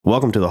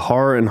Welcome to the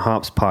Horror and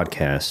Hops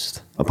Podcast,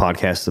 a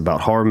podcast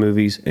about horror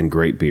movies and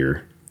great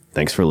beer.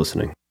 Thanks for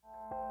listening.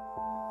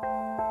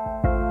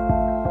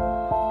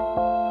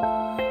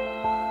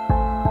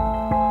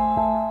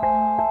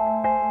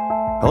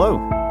 Hello,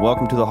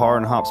 welcome to the Horror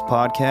and Hops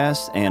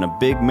Podcast, and a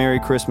big Merry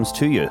Christmas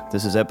to you.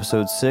 This is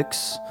episode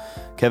 6.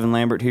 Kevin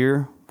Lambert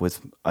here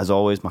with, as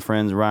always, my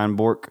friends Ryan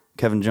Bork,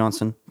 Kevin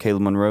Johnson,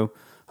 Caleb Monroe.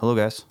 Hello,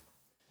 guys.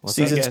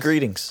 Season's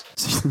greetings.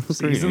 Season's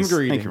greetings.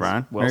 Thank you,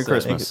 Ryan. Well Merry said.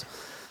 Christmas.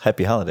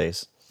 Happy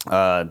holidays.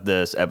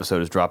 This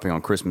episode is dropping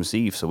on Christmas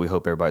Eve, so we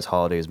hope everybody's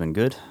holiday has been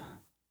good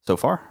so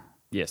far.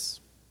 Yes.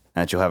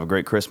 And that you'll have a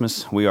great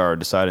Christmas. We are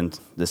decided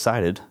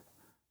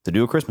to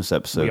do a Christmas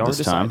episode this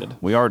time.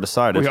 We are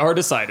decided. I are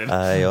decided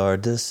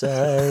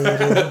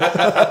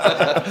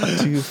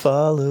to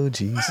follow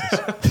Jesus.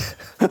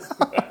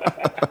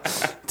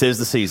 Tis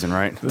the season,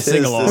 right? The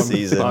sing-along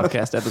season.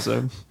 podcast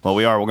episode. Well,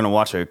 we're going to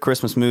watch a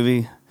Christmas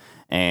movie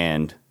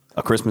and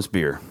a Christmas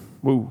beer.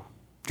 Woo.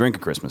 Drink a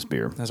Christmas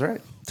beer. That's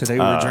right. Today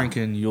we're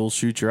drinking You'll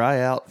Shoot Your Eye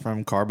Out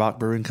from Karbach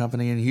Brewing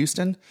Company in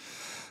Houston.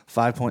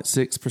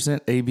 5.6%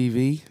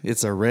 ABV.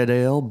 It's a red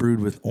ale brewed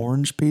with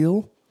orange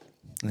peel.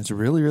 It's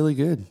really, really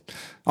good.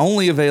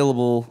 Only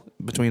available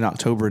between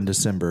October and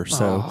December.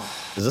 So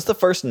Is this the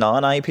first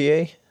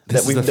non-IPA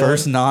this is the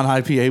first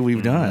non-IPA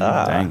we've done.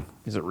 Dang.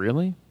 Is it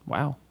really?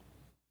 Wow.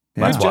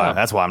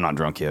 That's why I'm not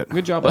drunk yet.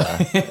 Good job.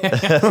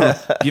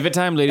 Give it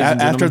time, ladies and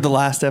gentlemen. After the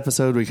last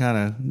episode, we kind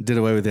of did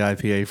away with the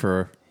IPA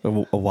for a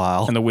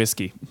while. And the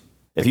whiskey.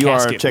 If you are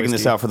casket checking this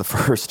whiskey. out for the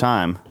first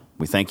time,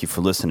 we thank you for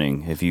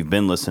listening. If you've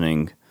been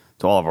listening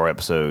to all of our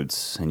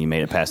episodes and you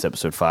made it past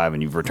episode 5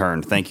 and you've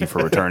returned, thank you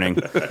for returning.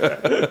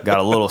 Got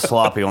a little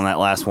sloppy on that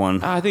last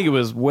one. I think it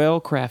was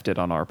well crafted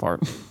on our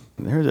part.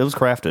 It was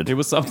crafted. It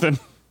was something.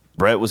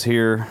 Brett was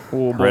here.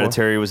 Oh, boy.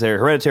 Hereditary was there.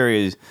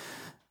 Hereditary is,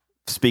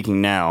 speaking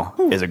now,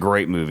 is a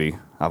great movie.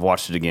 I've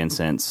watched it again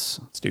since.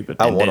 Stupid.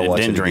 I want to watch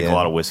Didn't it drink again. a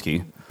lot of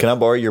whiskey. Can I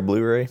borrow your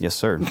Blu-ray? Yes,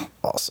 sir.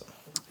 Awesome.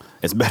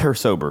 It's better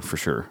sober for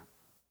sure.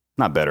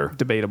 Not better.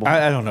 Debatable.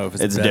 I don't know if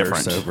it's better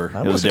different. sober.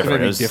 It was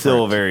different. It was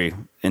still a very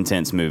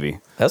intense movie.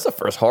 That's the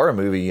first horror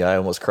movie I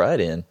almost cried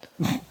in.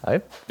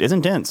 It's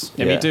intense.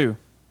 yeah, yeah. me too.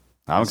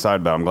 I'm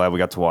excited about it. I'm glad we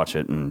got to watch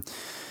it. And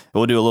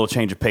we'll do a little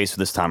change of pace for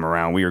this time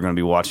around. We are going to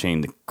be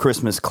watching the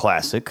Christmas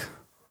classic,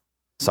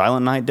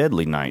 Silent Night,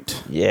 Deadly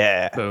Night.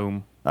 Yeah.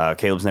 Boom.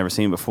 Caleb's never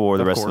seen it before.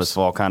 The Of rest of course. us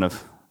have all kind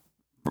of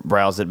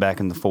browsed it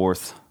back and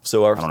forth.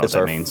 So I don't know it's what that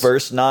our means.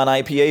 first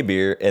non-IPA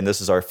beer, and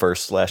this is our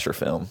first slasher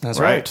film. That's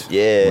Right. right.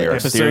 Yeah. We are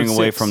Episode steering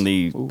away 6. from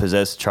the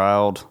possessed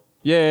child,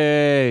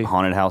 Yay.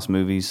 haunted house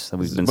movies that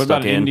we've been What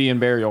stuck about an in. Indian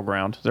burial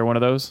ground? Is there one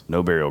of those?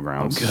 No burial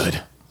grounds.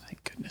 Good.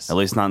 Thank goodness. At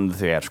least not in the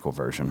theatrical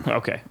version.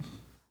 Okay.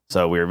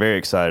 So we are very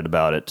excited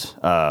about it.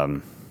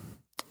 I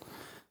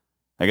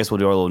guess we'll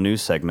do our little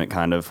news segment,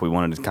 kind of. We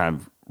wanted to kind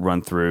of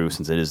run through,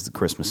 since it is the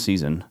Christmas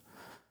season.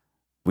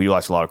 We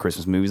watch a lot of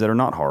Christmas movies that are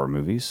not horror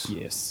movies.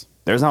 Yes.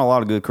 There's not a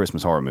lot of good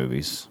Christmas horror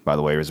movies, by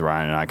the way, as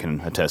Ryan and I can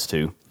attest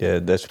to. Yeah,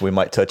 that's we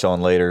might touch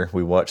on later.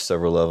 We watched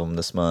several of them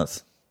this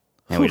month.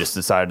 And we just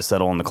decided to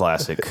settle on the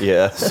classic.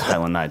 Yeah.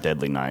 Silent Night,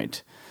 Deadly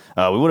Night.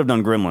 We would have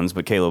done Gremlins,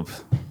 but Caleb,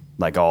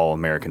 like all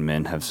American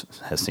men, has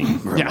seen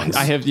Gremlins. Yeah,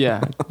 I have.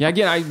 Yeah. Yeah.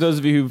 Again, those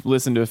of you who've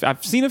listened to it,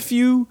 I've seen a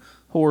few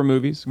horror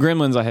movies.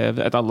 Gremlins, I have.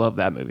 I love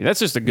that movie. That's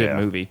just a good Yeah.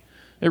 movie.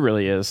 It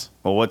really is.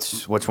 Well,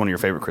 what's one of your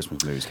favorite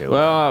Christmas movies, Caleb?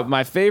 Well,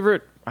 my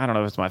favorite, I don't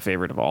know if it's my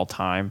favorite of all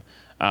time,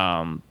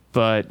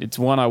 but it's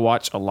one I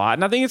watch a lot,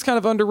 and I think it's kind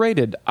of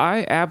underrated.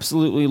 I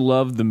absolutely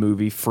love the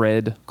movie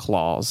Fred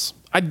Claus.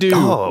 I do.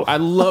 Oh. I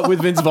love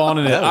with Vince Vaughn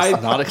in it. I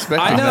not expecting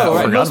I know. that. I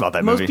Right? forgot about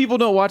that Most movie. people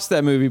don't watch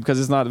that movie because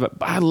it's not. But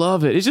I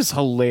love it. It's just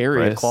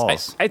hilarious. Fred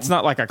Claus. It's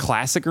not like a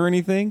classic or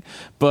anything,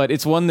 but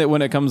it's one that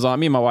when it comes on,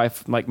 me and my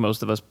wife, like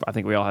most of us, I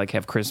think we all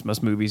have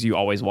Christmas movies you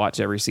always watch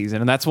every season,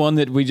 and that's one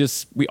that we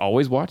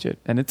always watch it,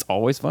 and it's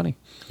always funny.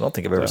 I don't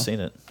think I've ever seen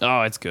it.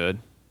 Oh, it's good.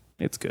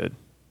 It's good.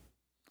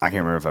 I can't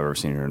remember if I've ever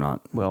seen it or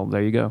not. Well,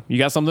 there you go. You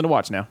got something to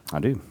watch now. I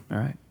do. All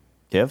right.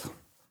 Kev?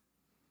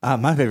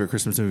 My favorite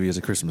Christmas movie is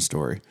A Christmas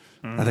Story.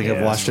 I think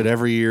I've watched it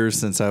every year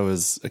since I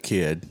was a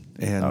kid.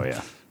 And Oh, yeah.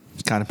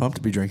 I'm kind of pumped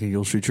to be drinking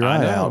You'll Shoot Your I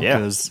Eye know. Out Yeah.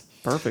 because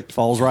Perfect. it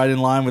falls right in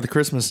line with A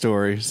Christmas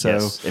Story. So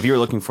Yes. If you were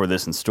looking for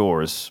this in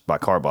stores by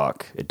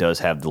Karbach, it does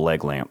have the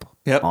leg lamp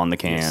Yep. on the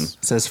can. it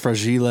says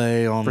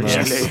Fragile on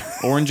the...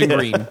 Orange and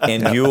green.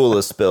 And Yule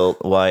is spelled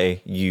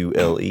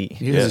Y-U-L-E.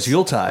 It's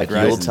Yuletide,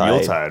 right? Yuletide.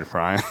 Yuletide,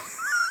 Brian.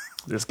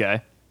 This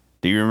guy.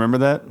 Do you remember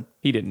that?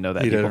 He didn't know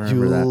that. He people. doesn't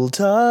remember that.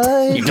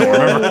 Yuletide. You don't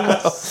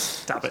remember?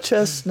 Stop it.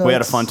 Chestnuts. We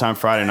had a fun time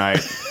Friday night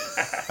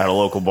at a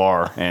local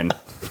bar, and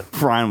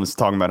Brian was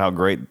talking about how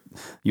great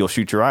You'll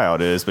Shoot Your Eye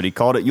Out is, but he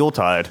called it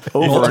Yuletide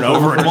over and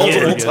over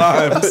again.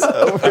 times.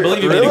 I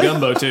believe he made a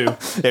gumbo too.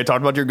 They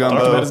talked about your gumbo,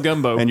 Talked about his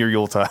gumbo. and your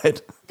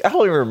Yuletide. I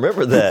don't even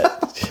remember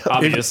that.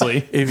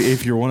 Obviously.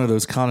 If you're one of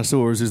those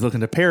connoisseurs who's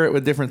looking to pair it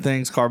with different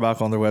things,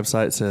 Karbach on their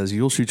website says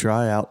You'll Shoot Your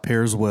Eye Out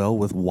pairs well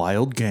with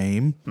wild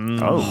game,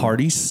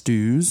 hearty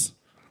stews,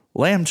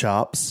 lamb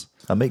chops,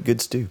 I make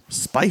good stew.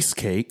 spice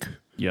cake,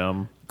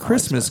 Yum.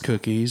 Christmas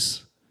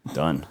cookies,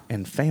 Done.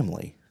 and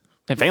family.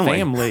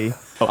 Family. Okay,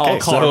 Oh,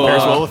 so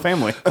pairs well with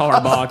family.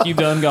 Karbach, you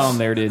done gone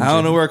there, didn't you? I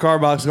don't know where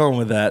Carbach's going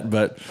with that,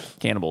 but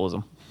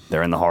Cannibalism.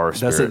 They're in the horror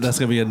spirit. that's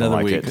going to be another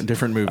I like week, it. a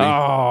different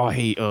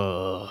movie.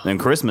 Then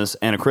Christmas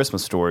and A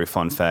Christmas Story,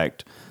 fun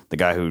fact, the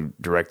guy who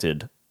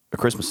directed A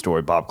Christmas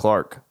Story, Bob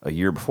Clark, a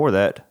year before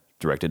that,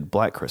 directed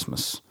Black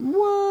Christmas.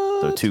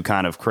 What? So two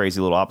kind of crazy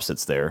little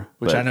opposites there.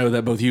 Which I know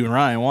that both you and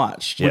Ryan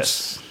watched.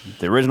 Yes.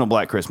 The original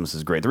Black Christmas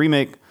is great. The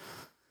remake,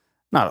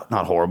 not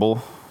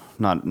horrible,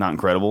 not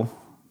incredible,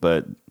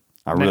 but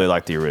I really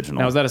like the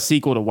original. Now, is that a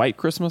sequel to White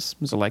Christmas?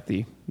 Is it like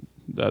the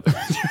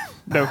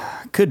no?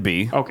 Could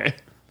be. Okay.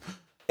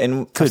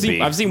 And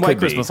I've seen White Could be.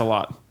 Christmas a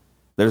lot.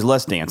 There's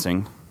less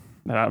dancing,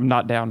 And I'm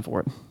not down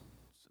for it.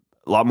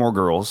 a lot more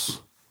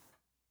girls,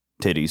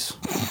 titties.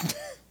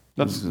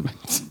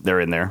 That's, They're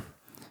in there.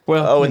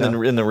 well,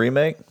 in the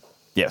remake,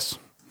 Yes.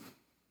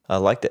 I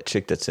like that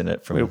chick that's in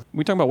it from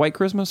we talking about White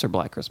Christmas or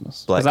Black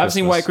Christmas? Black Because I've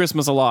seen Christmas. White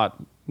Christmas a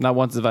lot. Not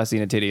once have I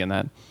seen a titty in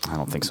that. I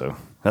don't think so.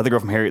 Another girl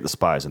from Harriet the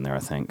Spy's in there, I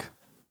think.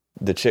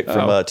 the chick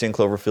from 10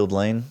 Cloverfield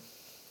Lane.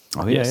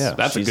 Oh, yeah.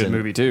 That's She's a good in-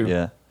 movie too.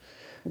 Yeah.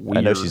 I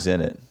know Weird. she's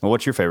in it. Well,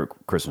 what's your favorite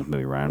Christmas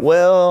movie, Ryan?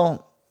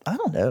 Well, I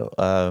don't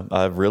know.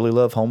 I really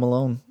love Home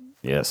Alone.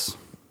 Yes.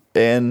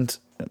 And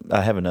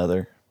I have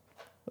another.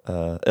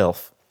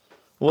 Elf.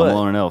 What? Home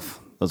Alone and Elf.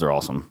 Those are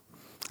awesome.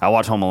 I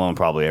watch Home Alone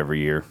probably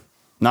every year.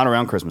 Not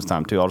around Christmas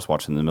time, too. I'll just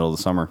watch it in the middle of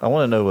the summer. I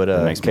want to know what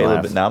makes me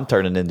Caleb. laugh. Now I'm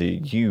turning into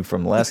you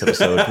from last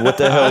episode. What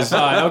the hell is?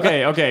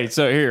 Okay.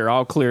 So here,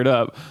 I'll clear it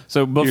up.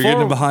 So before You're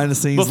getting a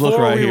behind-the-scenes look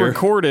before right we here.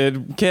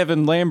 recorded,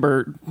 Kevin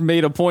Lambert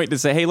made a point to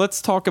say, "Hey, let's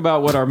talk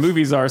about what our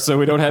movies are, so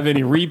we don't have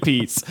any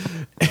repeats."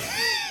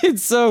 And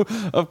so,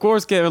 of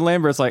course, Kevin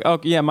Lambert's like, "Oh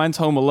yeah, mine's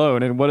Home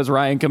Alone." And what does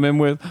Ryan come in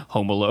with?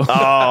 Home Alone. No,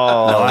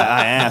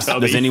 I asked,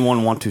 does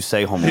anyone want to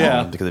say Home Alone?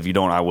 Yeah. Because if you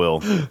don't, I will.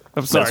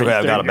 I'm sorry. That's okay.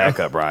 I've There got you to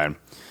back up, Ryan.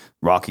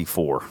 Rocky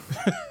 4.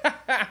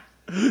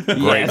 Great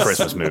Yes.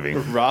 Christmas movie.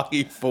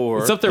 Rocky 4.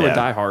 It's up there with Yeah.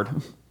 Die Hard.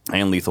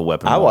 And Lethal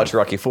Weapon I 1. watch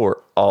Rocky 4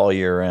 all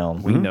year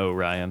round. We know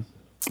Ryan.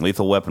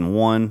 Lethal Weapon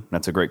 1.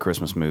 That's a great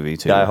Christmas movie,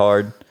 too. Die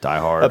Hard. Die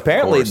Hard.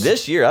 Apparently, of course.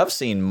 this year I've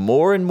seen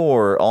more and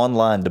more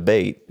online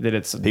debate. That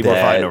it's People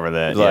are fighting over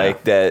that.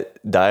 Like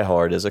that Die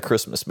Hard is a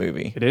Christmas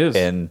movie. It is.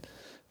 And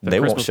they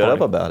won't Christmas shut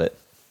party. up about it.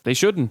 they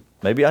shouldn't.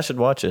 Maybe I should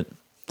watch it. I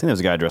think there was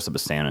a guy dressed up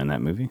as Santa in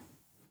that movie.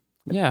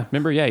 Yeah,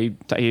 remember? Yeah,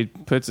 he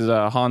puts his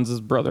Hans's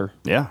brother.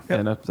 Yeah.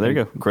 And So there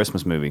you go.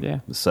 Christmas movie.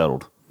 Yeah. It's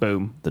settled.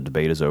 Boom. The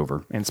debate is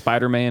over. And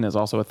Spider-Man is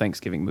also a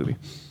Thanksgiving movie.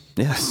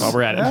 Yes. While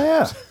we're at it.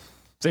 Yeah.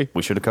 See,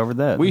 We should have covered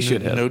that. we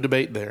should have. No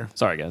debate there.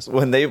 Sorry, guys.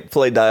 When they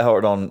play Die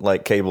Hard on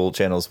like cable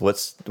channels, what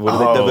do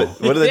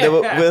they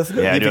do it with?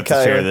 Yeah, I do have to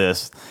Yippee-ki-yay? share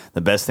this.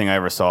 The best thing I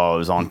ever saw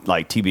was on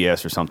like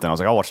TBS or something. I was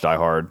like, I'll watch Die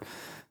Hard.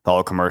 All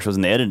the commercials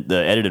and the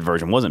edited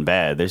version wasn't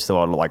bad. They still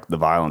had like the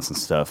violence and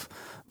stuff.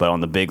 But on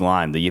the big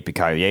line, the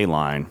Yippee-ki-yay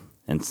line,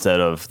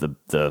 instead of the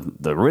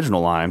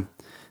original line,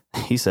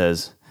 he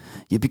says,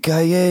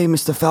 Yippee-ki-yay,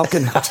 Mr.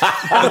 Falcon.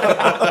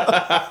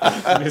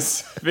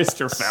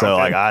 Mr. Falcon. So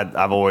like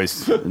I've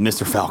always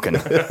Mr. Falcon.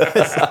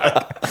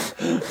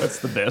 That's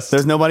the best.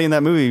 There's nobody in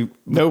that movie.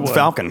 No one.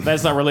 Falcon.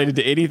 That's not related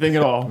to anything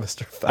at all.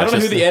 Mr. I don't know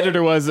who Falcon. the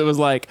editor was. It was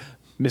like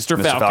Mr.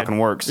 Mr. Falcon. Falcon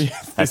works.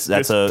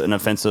 That's an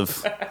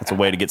offensive. That's a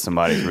way to get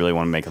somebody if you really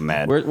want to make them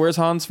mad. Where's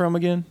Hans from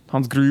again?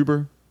 Hans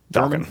Gruber.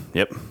 Falcon.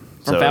 Yep.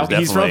 From Falcon.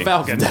 He's from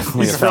Falcon.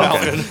 Definitely He's a from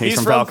Falcon. Falcon.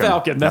 He's from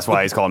Falcon. That's That's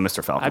why he's called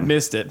Mr. Falcon. I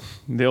missed it.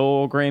 The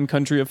old grand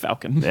country of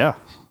Falcon. Yeah.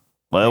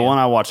 Well, the one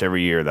I watch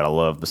every year that I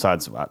love,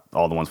 besides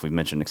all the ones we've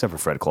mentioned, except for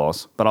Fred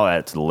Claus, but I'll add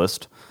it to the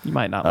list. You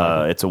might not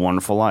like it. It's a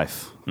Wonderful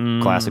Life.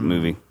 Classic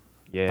movie.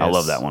 Yes. I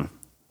love that one.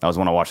 That was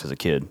one I watched as a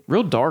kid.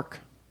 Real dark.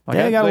 Like,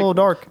 Yeah, it got a little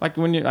dark. Like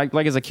when you like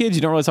as a kid,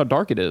 you don't realize how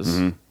dark it is.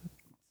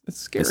 It's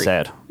scary. It's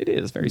sad. It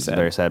is very sad.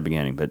 Very sad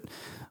beginning, but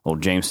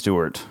old James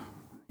Stewart,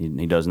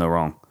 he does no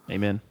wrong.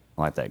 Amen.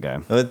 I like that guy. I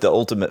think the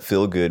ultimate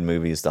feel good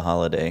movie is The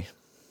Holiday.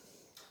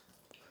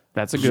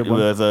 That's a good one.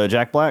 With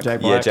Jack Black?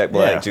 Jack Yeah, Black. Jack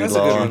Black, Yeah, Jude that's a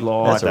Law. good Jude Law.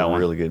 I like That's that a one.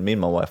 really good. Me and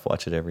my wife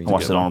watch it every I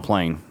watched year. it on a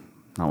plane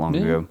not long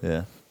ago.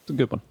 Yeah. It's a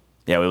good one.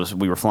 Yeah,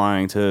 we were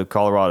flying to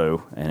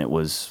Colorado, and it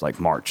was like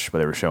March, but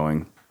they were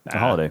showing the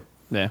holiday.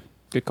 Yeah.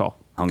 Good call.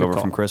 Hung Good over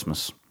call. from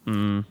Christmas.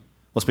 Well,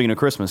 speaking of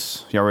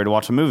Christmas, y'all ready to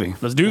watch a movie?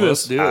 Let's do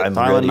this. I'm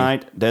Silent ready.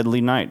 Night, Deadly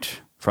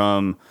Night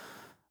from,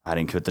 I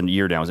didn't put the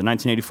year down. Was it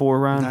 1984,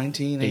 Ryan?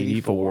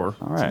 1984. All All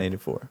right.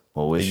 1984.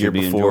 Well, The it year should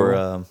be before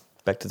enjoyable.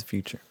 Back to the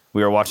Future.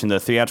 We are watching the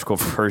theatrical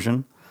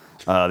version.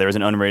 There is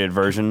an unrated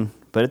version,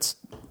 but it's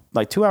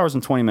like 2 hours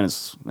and 20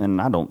 minutes,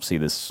 and I don't see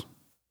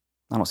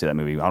that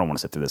movie. I don't want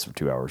to sit through this for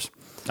 2 hours.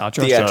 I'll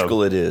trust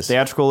Theatrical it is.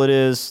 Theatrical it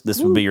is.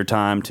 This would be your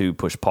time to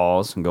push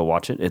pause and go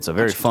watch it. It's a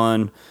very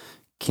fun,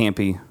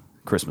 campy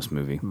Christmas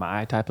movie.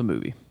 my type of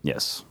movie.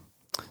 Yes.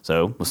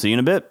 So we'll see you in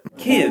a bit.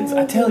 Kids,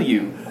 I tell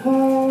you.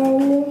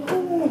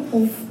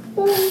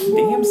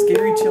 Damn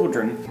scary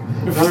children.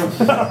 You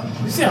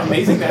see how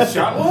amazing that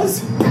shot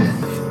was?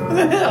 What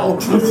the hell?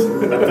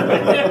 What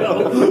the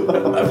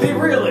hell? I mean,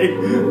 really?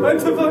 What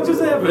the fuck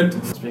just happened?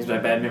 This brings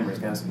back bad memories,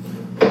 guys.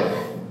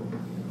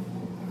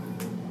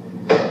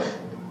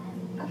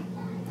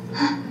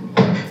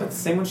 That's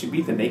same one she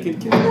beat the naked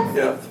kid?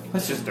 Yeah.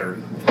 That's just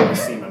dirty. There's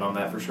semen on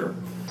that for sure.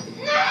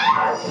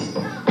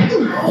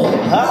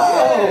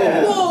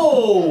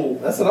 Whoa!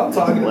 That's what I'm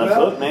talking Left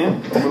about. foot,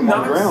 man.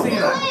 Knocked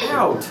Santa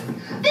out.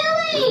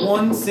 With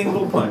one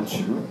single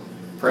punch.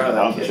 Proud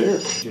of that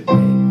kid.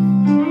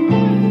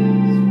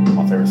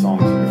 My favorite song.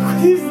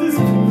 What is this?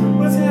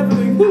 What's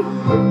happening?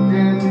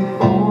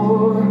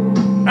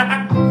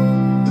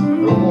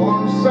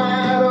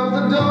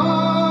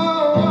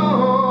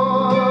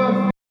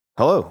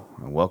 Hello,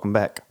 and welcome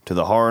back to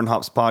the Horror and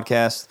Hops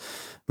podcast.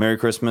 Merry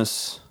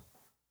Christmas,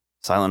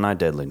 Silent Night,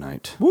 Deadly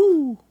Night.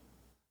 Woo!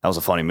 That was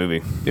a funny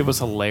movie. It was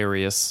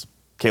hilarious.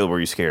 Caleb, were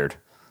you scared?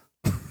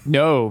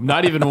 No,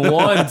 not even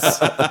once.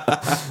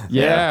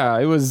 Yeah,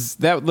 it was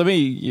that. Let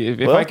me,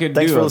 if I could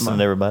thanks do for it,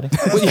 listening, everybody.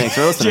 Thanks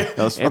for listening.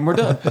 That was fun. and we're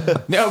done.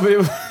 No, but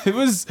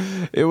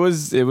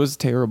it was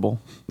terrible.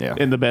 Yeah.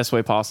 In the best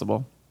way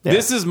possible. Yeah.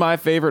 This is my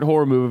favorite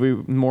horror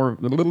movie.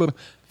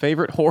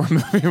 Favorite horror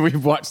movie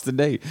we've watched to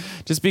date,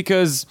 just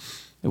because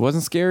it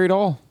wasn't scary at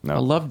all. No. I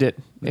loved it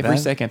every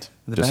second.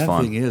 The Just bad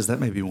fun. thing is that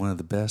may be one of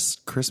the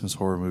best Christmas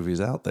horror movies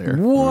out there.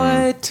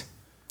 What?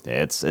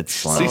 Yeah, it's See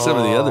slim. some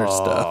of the other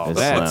stuff. It's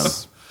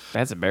slim.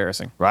 That's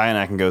embarrassing. Ryan and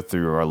I can go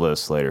through our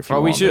list later if you Oh,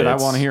 want. we should. but I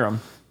it's- want to hear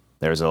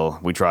them.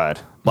 We tried.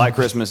 Black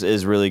Christmas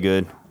is really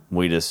good.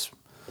 We just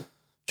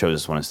chose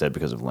this one instead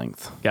because of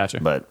length. Gotcha.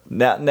 But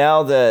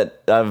Now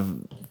that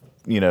I've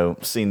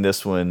seen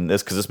this one,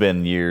 it's because it's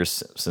been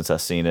years since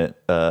I've seen it.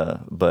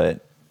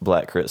 But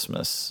Black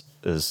Christmas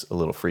is a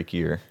little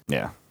freakier.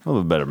 yeah, a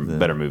little bit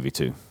better movie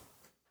too.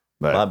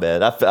 But My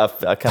bad.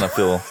 I kind of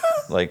feel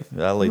like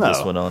I'll leave this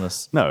No. one on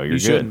us. no, you're You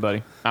good. shouldn't,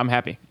 buddy. I'm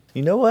happy.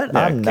 You know what?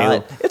 Yeah, I'm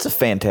Caleb. not. It's a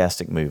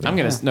fantastic movie. I'm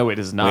gonna. No, it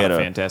is We not had a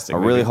fantastic. a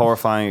really movie.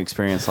 horrifying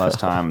experience last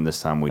time, and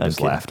this time we just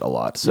kidding. laughed a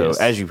lot. So Yes.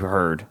 as you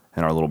heard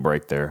in our little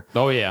break there,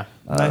 Oh yeah,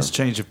 Nice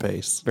change of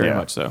pace. very yeah.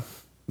 much so.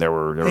 there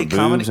were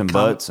boobs and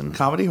butts and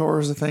comedy horror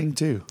is a thing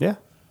too. yeah.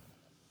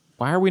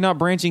 Why are we not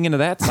branching into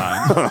that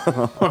side?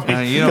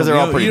 Because they're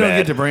all pretty you don't bad.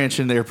 get to branch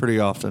in there pretty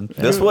often.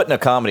 This wasn't a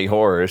comedy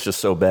horror. It's just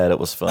so bad it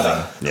was funny.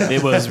 Yeah,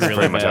 It was really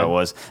pretty much bad. how it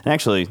was. And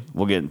actually,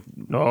 we'll get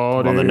Oh,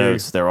 on the dude.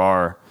 notes. There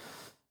are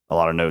a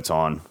lot of notes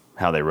on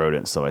how they wrote it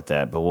and stuff like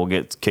that. But we'll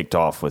get kicked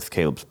off with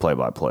Caleb's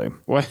play-by-play.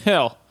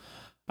 Well,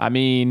 I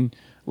mean,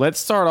 let's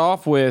start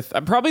off with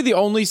probably the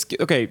only.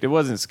 Okay, it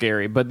wasn't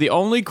scary, but the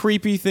only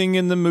creepy thing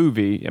in the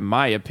movie, in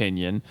my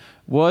opinion,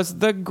 was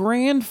the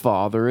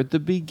grandfather at the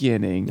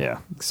beginning. Yeah.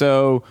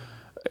 So,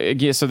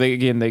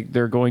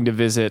 they're going to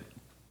visit.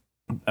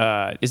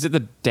 Is it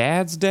the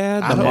dad's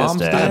dad? The don't-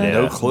 mom's Dad's dad? dad,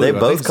 yeah. No clue. They I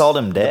both think called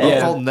him Dad. They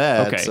both called him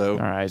Dad. Okay. So All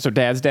right. So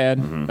dad's dad.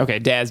 Okay,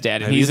 dad's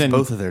dad. And Maybe he's it's in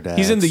both of their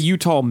He's in the dads.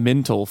 Utah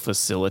mental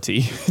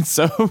facility.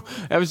 So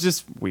that was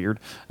just weird.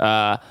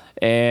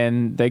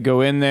 And they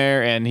go in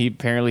there, and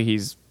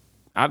he's.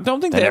 I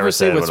don't think they They ever never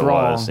say said what's what it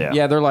wrong. was,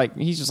 yeah. They're like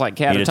he's just like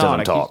just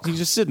doesn't catatonic. talk. He's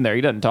just sitting there.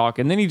 He doesn't talk,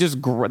 and then he just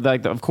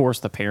of course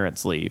the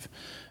parents leave,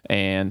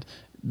 and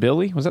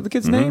Billy, was that the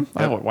kid's name?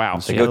 Oh wow!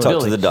 They go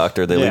talk to the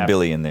doctor. They Yeah. leave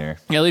Billy in there.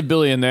 Yeah, leave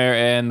Billy in there,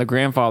 and the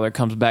grandfather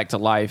comes back to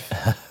life,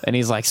 and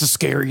he's like, "It's the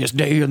scariest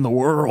day in the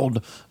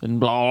world," and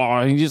blah, blah.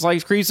 And he just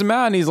like creeps him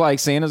out, and he's like,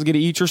 "Santa's gonna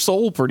eat your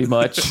soul, pretty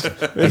much."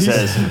 He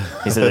says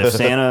if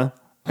Santa,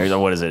 or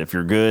what is it? If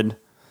you're good,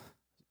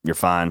 you're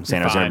fine.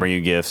 Santa's going fine. to bring you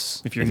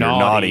gifts. If you're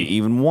naughty,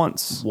 even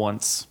once,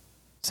 Once,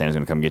 Santa's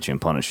going to come get you and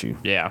punish you.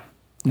 yeah,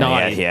 And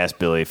naughty. he asked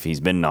Billy if he's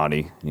been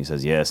naughty, and he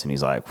says yes. And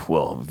he's like,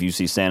 "Well, if you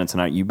see Santa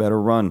tonight, you better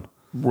run."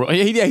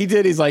 Yeah, he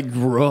did. He's like,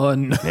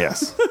 "Run."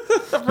 Yes.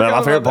 But my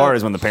favorite part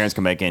is when the parents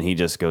come back in, he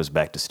just goes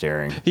back to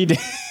staring. He did.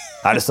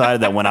 I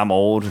decided that when I'm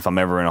old, if I'm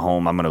ever in a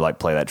home, I'm going to like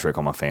play that trick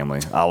on my family.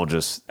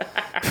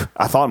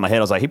 I thought in my head,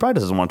 I was like, he probably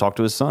doesn't want to talk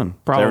to his son.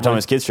 So every time Probably.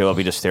 his kids show up,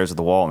 he just stares at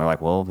the wall, and they're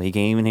like, well, he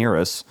can't even hear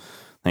us.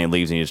 Then he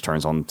leaves and he just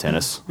turns on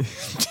tennis.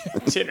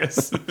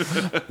 Tennis. He's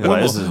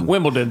like, this is,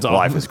 Wimbledon's on.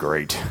 life is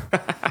great.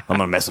 I'm going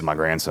to mess with my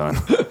grandson.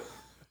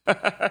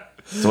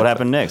 So what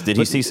happened next? Did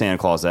he see Santa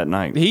Claus that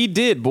night? He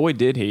did, boy,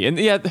 did he! And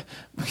yeah,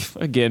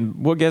 again,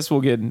 we'll just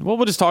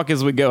talk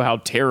as we go how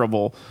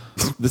terrible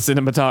the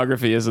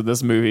cinematography is in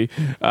this movie.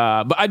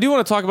 But I do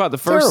want to talk about the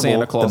first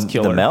Terrible. Santa Claus The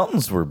killer.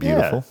 mountains were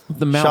beautiful.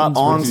 The mountains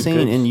Shot on were scene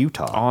good. in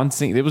Utah. On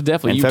scene, it was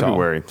definitely in Utah.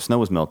 February. Snow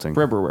was melting.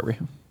 February.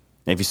 And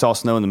if you saw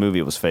snow in the movie,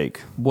 it was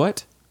fake.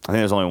 What? I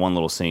think there's only one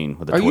little scene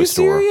with the Are toy you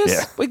store. serious?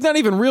 Yeah. Like not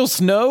even real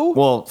snow?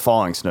 Well,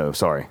 falling snow.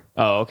 Sorry.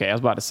 Oh, okay. I was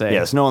about to say.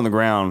 Yeah, snow on the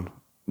ground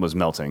was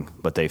melting,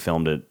 but they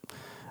filmed it.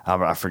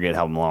 I forget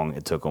how long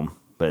it took them,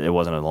 but it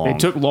wasn't as long. It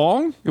took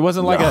long. It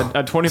wasn't like No.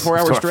 a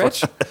 24-hour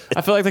stretch.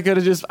 I feel like they could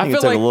have just. I think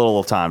it took a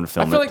little time to I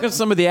film feel it. like with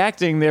some of the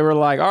acting, they were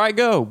like, "All right,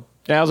 go."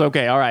 That was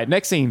okay. All right,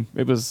 next scene.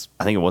 It was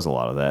I think it was a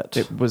lot of that.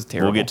 It was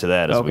terrible. We'll get to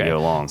that as we go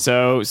along.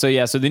 So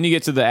then you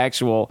get to the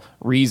actual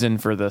reason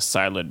for the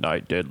Silent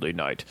Night, Deadly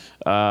Night,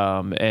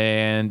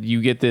 and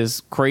you get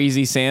this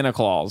crazy Santa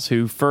Claus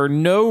who, for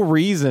no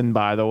reason,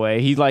 by the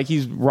way,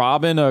 he's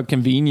robbing a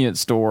convenience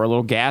store, a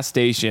little gas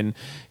station.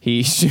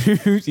 he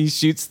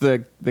shoots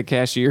the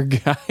cashier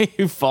guy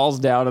who falls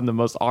down in the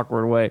most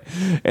awkward way.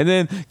 And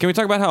then can we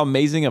talk about how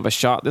amazing of a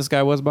shot this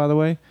guy was, by the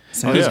way?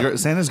 Santa's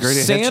great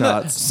at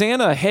headshots.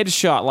 Santa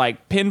headshot,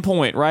 like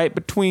pinpoint right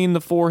between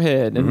the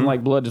forehead, and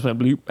like blood just went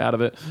bloop out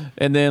of it.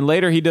 And then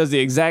later he does the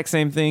exact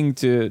same thing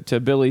to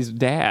Billy's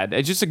dad.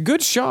 It's just a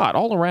good shot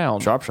all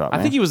around. Sharp shot, I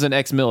man. think he was an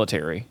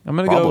ex-military. I'm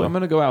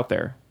gonna go out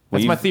there.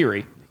 That's my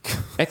theory.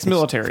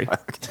 Ex-military.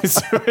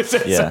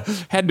 Yeah.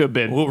 Had to have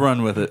been. We'll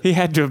run with it. He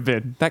had to have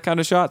been that kind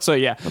of shot. So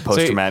yeah, the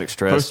post-traumatic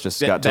stress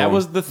just got to that him.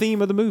 was the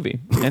theme of the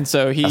movie, and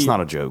so he. That's not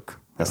a joke.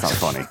 That's not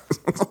funny.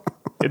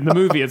 In the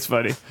movie, it's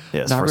funny.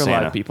 Yes, not for real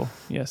Santa. life, people.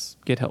 Yes,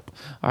 get help.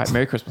 All right,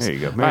 Merry Christmas. There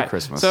you go. Merry All right,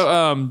 Christmas.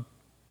 So,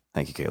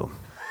 Thank you, Caleb.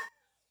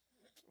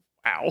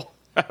 wow,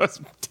 that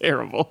was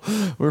terrible.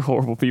 We're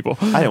horrible people.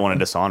 I didn't want to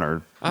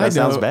dishonor. I That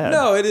sounds know. bad.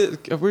 No, it is.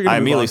 We're gonna I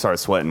move immediately on. started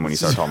sweating when you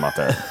started talking about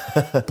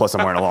that. Plus,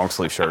 I'm wearing a long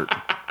sleeve shirt.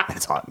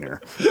 It's hot in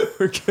here.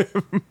 We're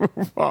gonna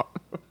move on.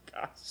 Oh,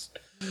 gosh.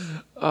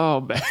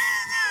 Oh man,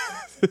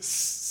 this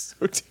is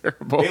so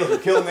terrible. You're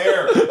killing the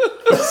air.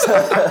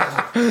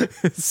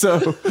 So,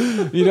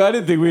 I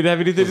didn't think we'd have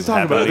anything to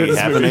talk about. in this movie.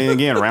 Happening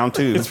again. Round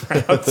two.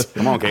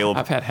 Come on, Caleb.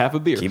 I've had half a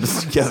beer. Keep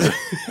us together.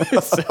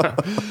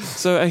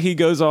 So he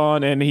goes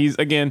on, and he's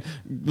again,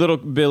 little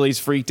Billy's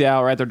freaked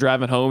out. Right, they're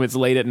driving home. It's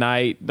late at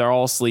night. They're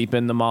all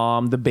sleeping. The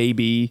mom, the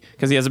baby,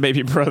 because he has a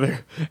baby brother,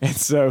 and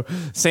so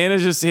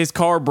his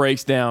car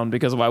breaks down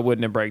because why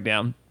wouldn't it break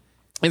down?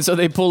 And so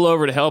they pull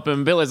over to help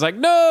him. Billy's like,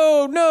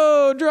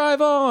 no, drive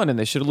on. And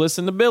they should have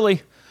listened to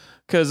Billy.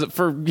 Because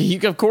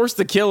of course,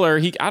 the killer,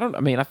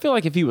 I feel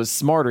like if he was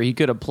smarter, he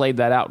could have played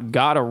that out,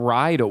 got a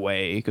ride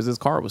away because his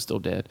car was still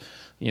dead,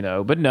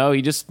 But no,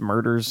 he just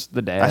murders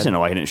the dad. I just didn't know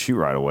why he didn't shoot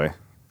right away.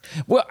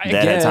 Well,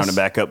 Dad had time to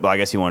back up, but I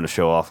guess he wanted to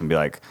show off and be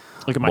like,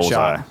 look at my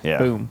bullseye. shot. Yeah.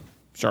 Boom.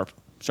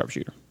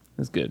 Sharpshooter.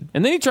 That's good.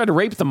 And then he tried to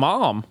rape the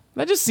mom.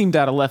 That just seemed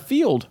out of left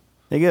field.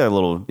 They get a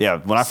little,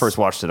 when I first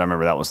watched it, I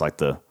remember that was like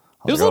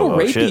It was a little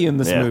rapey in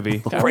this movie.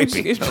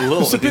 Rapey. It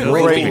was a bit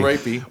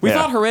rapey. We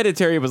thought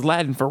Hereditary was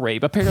Latin for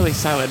rape. Apparently,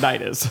 Silent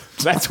Night is.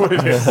 That's what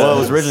it is. Well, it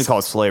was originally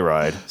called Sleigh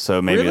Ride,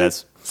 so maybe Really?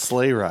 that's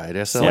Sleigh ride.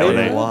 Yeah,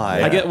 SLAY.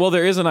 I get. Well,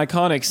 there is an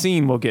iconic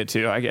scene we'll get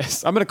to. I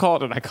guess I'm going to call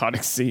it an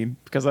iconic scene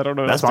because I don't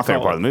know. That's what my else to favorite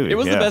call part of the movie, It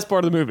was yeah. the best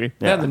part of the movie.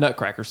 Yeah. And the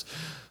Nutcrackers.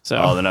 So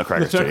Oh, the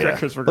Nutcrackers, the too, yeah.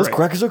 Nutcrackers were Those great.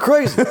 crackers are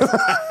crazy.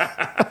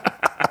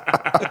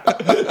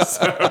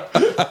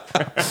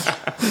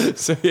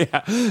 So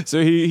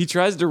he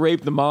tries to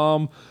rape the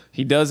mom.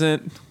 He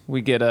doesn't.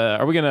 We get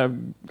our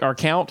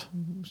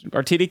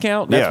titty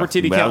count? That's where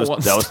titty count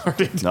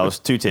started. That was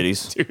two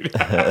titties.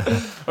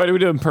 What are we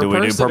doing per Do we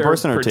do person per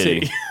person or per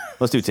titty?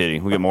 Let's do titty.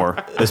 We get more.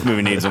 This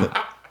movie needs them.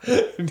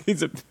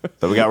 Needs it.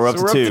 So we're up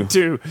to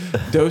two.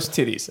 Dose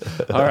titties.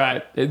 All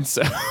right. And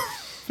so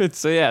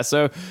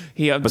so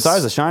he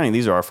Besides The Shining,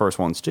 these are our first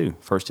ones too.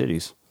 First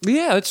titties.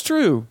 Yeah, that's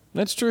true.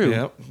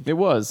 Yep. It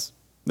was.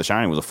 The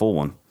Shining was a full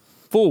one.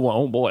 Full one.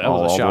 Oh boy, that was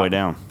a All shot. the way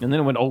down. And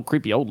then it went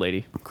creepy old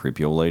lady.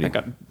 Creepy old lady.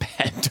 Got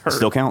bad dirt.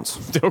 Still counts.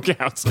 Still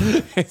counts.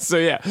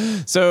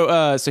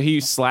 So he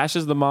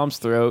slashes the mom's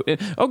throat. And,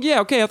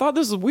 I thought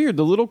this was weird.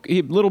 The little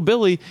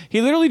Billy,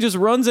 he literally just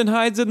runs and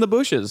hides in the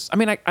bushes. I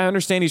mean, I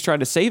understand he's trying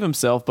to save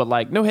himself, but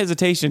like no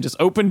hesitation, just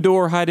open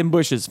door, hide in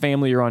bushes.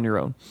 Family, you're on your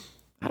own.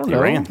 I don't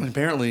know. ran.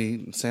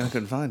 Apparently, Santa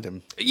couldn't find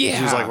him. Yeah.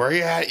 She was like, "Where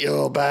you at, you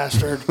little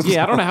bastard?"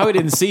 Yeah, I don't know how he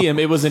didn't see him.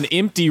 It was an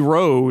empty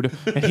road,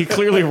 and he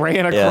clearly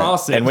ran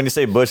across it. And when you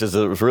say bushes,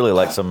 it was really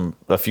like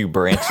a few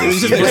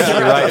branches. You just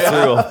get right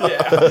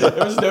through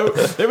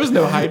them. There was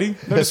no hiding,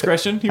 no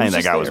discretion. He I was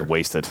think that just guy there. was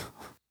wasted.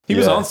 He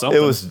was on something.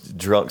 It was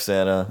drunk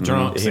Santa.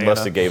 Drunk he Santa.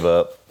 must have gave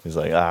up. He's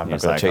like, I'm not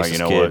He's going like, to chase oh, you this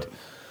know kid. what?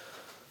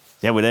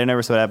 Yeah, but they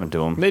never said what happened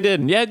to him. They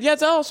didn't. Yeah,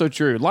 it's also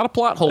true. A lot of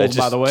plot holes, It just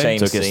by the way.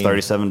 changed. Took his Scene.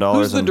 $37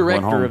 Who's the and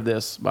went home. director of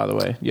this, by the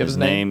way? You have His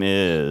name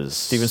is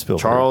Steven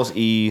Spielberg. Charles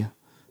E.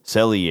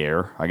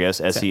 Sellier, I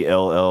guess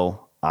Sellier.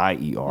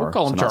 We'll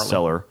call him Not Charlie.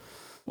 Seller.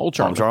 Old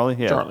Call Charlie. him Charlie?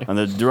 Yeah. Charlie. And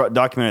the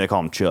documentary, they call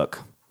him Chuck.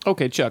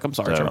 Okay, Chuck. I'm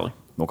sorry, So Charlie.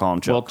 We'll call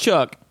him Chuck. Well,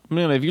 Chuck,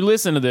 if you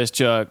listen to this,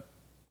 Chuck,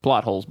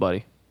 plot holes,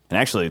 buddy. and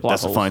actually, plot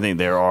that's the holes. funny thing.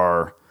 There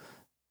are,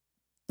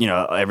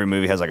 every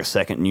movie has like a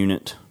second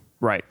unit.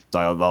 Right.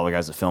 All the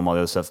guys that film all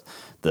the other stuff.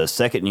 The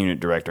second unit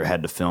director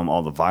had to film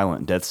all the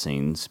violent death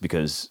scenes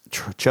because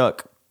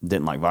Chuck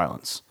didn't like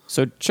violence.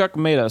 So Chuck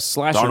made a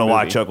slasher I don't know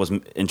why movie. Chuck was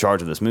in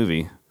charge of this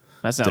movie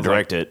That sounds to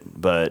direct it,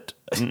 but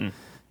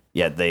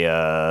yeah, they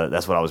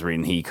that's what I was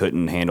reading. He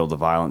couldn't handle the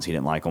violence. He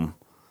didn't like them.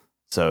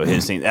 So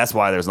his scene. That's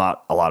why there's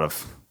not a lot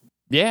of.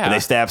 Yeah. They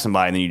stab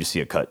somebody and then you just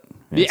see a cut.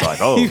 And It's Yeah. like,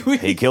 oh,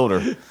 he killed her.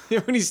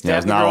 when he stabbed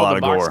there's the not a girl lot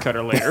with the of box gore.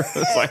 cutter later.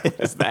 It's like, what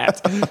is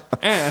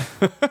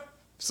that?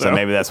 So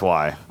maybe that's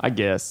why. I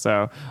guess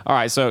so. All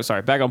right. So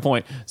sorry. Back on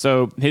point.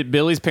 So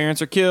Billy's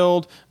parents are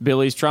killed.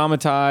 Billy's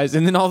traumatized,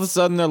 and then all of a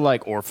sudden they're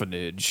like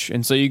orphanage,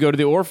 and so you go to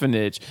the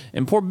orphanage,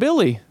 and poor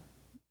Billy.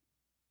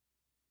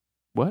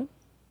 What?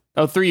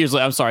 Oh, 3 years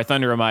later. I'm sorry.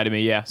 Thunder reminded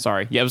me. Yeah,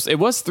 sorry. Yeah, it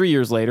was 3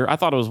 years later. I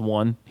thought it was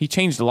 1. He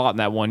changed a lot in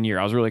that 1 year.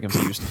 I was really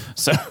confused.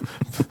 So,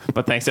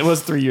 but thanks. It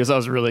was 3 years. I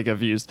was really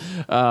confused.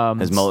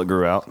 His mullet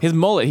grew out. His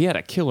mullet. He had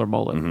a killer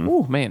mullet.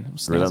 Ooh, man.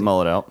 Grew that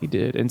mullet out. He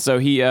did. And so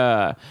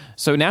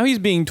so now he's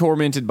being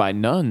tormented by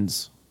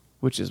nuns,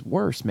 which is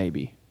worse,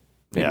 maybe.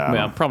 Yeah.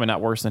 Well, probably not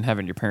worse than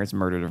having your parents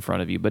murdered in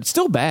front of you, but it's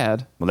still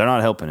bad. Well, they're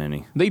not helping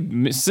any.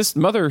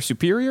 Mother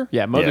Superior?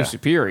 Yeah, Mother Yeah.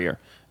 Superior.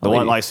 The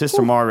one, like,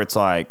 Sister Margaret's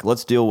like,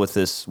 let's deal with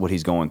this, what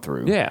he's going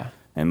through. Yeah.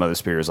 And Mother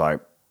Superior's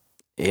like,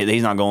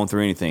 he's not going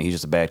through anything. He's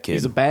just a bad kid.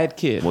 He's a bad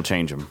kid. We'll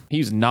change him.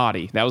 He's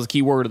naughty. That was the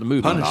key word of the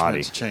movie.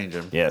 Punishments change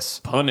him. Yes.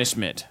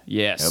 Punishment.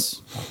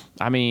 Yes.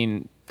 I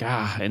mean,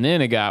 God. And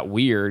then it got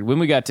weird when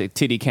we got to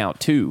titty count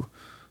 2.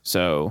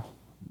 So,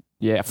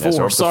 yeah, 4.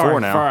 so up to Sorry,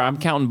 4 now. I'm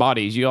counting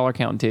bodies. You all are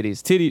counting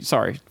titties.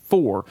 Sorry,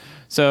 4.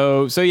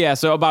 So yeah.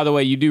 So, by the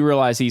way, you do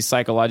realize he's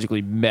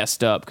psychologically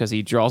messed up because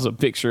he draws a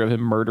picture of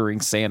him murdering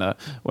Santa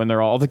when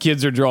all the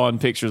kids are drawing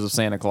pictures of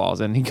Santa Claus,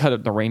 and he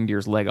cut the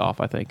reindeer's leg off.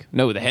 I think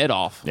the head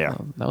off. Yeah.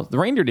 The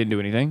reindeer didn't do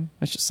anything.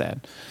 That's just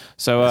sad.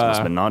 So must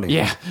have been naughty.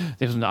 Yeah,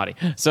 it was naughty.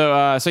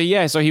 So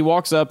so he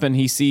walks up and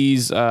he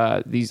sees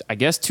these, I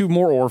guess, 2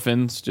 more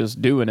orphans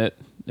just doing it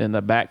in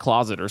the back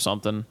closet or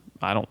something.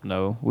 I don't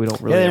know. We don't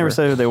really. Yeah, they never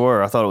said who they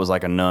were. I thought it was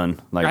like a nun.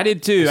 Like, I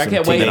did too. I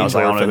can't wait. And I was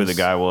like, I don't know who the orphans.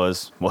 guy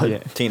was. What? Yeah.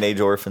 Teenage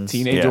orphans.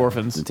 Teenage Yeah,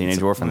 orphans. The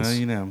teenage orphans. Well,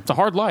 you know. It's a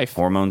hard life.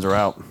 Hormones are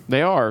out.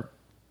 They are.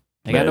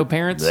 They got But no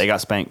parents. They got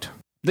spanked.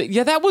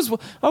 Yeah, that was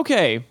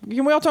okay.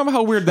 Can we all talk about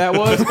how weird that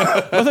was?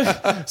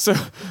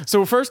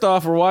 so first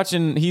off, we're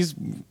watching.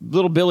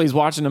 Little Billy's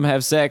watching them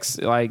have sex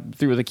like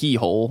through the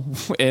keyhole,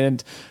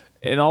 and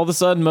all of a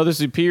sudden, Mother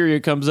Superior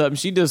comes up and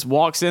she just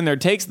walks in there,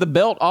 takes the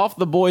belt off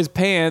the boy's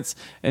pants,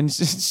 and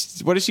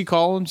what does she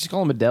call him? She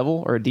call him a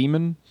devil or a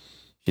demon?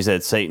 She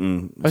said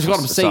Satan. Oh, she called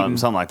him Satan.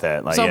 Something like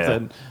that. Like,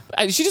 Something.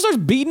 She just starts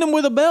beating him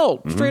with a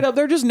belt. Straight up,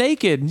 they're just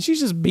naked, and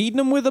she's just beating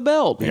him with a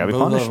belt. You gotta be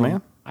Both punished, of 'em.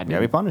 man. You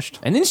gotta be punished.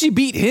 And then she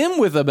beat him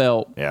with a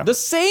belt. Yeah. The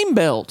same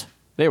belt.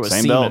 There was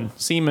Same semen.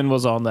 belt. Semen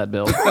was on that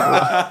belt.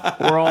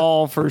 We're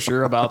all for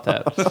sure about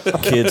that.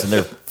 Kids and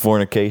their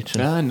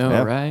fornication. I know,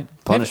 Yep. right?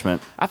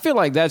 Punishment. I feel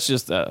like that's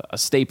just a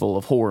staple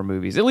of horror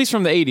movies, at least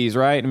from the 80s,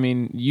 right? I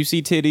mean, you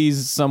see titties,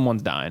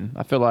 someone's dying.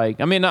 I feel like,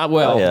 not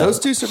well. Oh, yeah. Those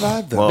 2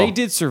 survived, though. Well, They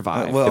did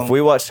survive. well- If we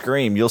watch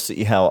Scream, you'll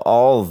see how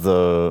all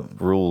the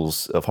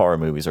rules of horror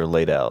movies are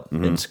laid out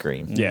in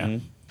Scream. yeah.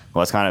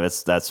 Well,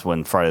 that's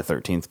when Friday the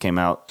 13th came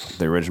out,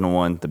 the original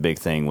one. The big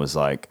thing was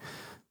like,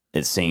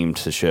 it seemed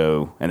to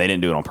show, and they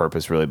didn't do it on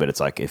purpose really, but it's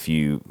like if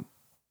you're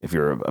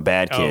a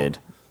bad kid,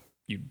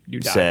 You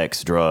die.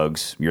 sex,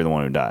 drugs, you're the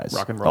one who dies.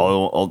 Rock and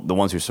roll. All the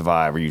ones who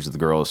survive are usually the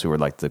girls who are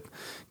like the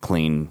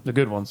clean, The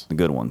good ones. the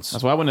good ones.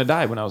 That's why I wouldn't have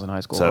died when I was in high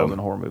school. So- I was in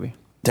a horror movie.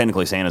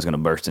 Technically, Santa's going to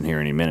burst in here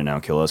any minute now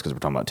and kill us because we're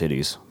talking about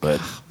titties. But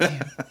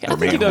I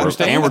think he'd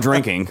understand. and we're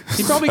drinking.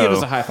 He'd probably give So,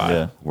 us a high five.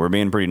 Yeah. We're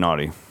being pretty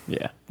naughty.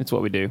 Yeah, it's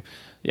what we do.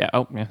 Yeah.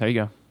 Oh, yeah. There you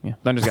go. Yeah.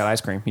 Thunder's got ice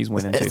cream. He's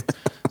winning too.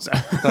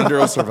 Thunder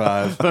will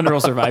survive. Thunder will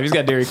survive. He's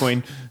got Dairy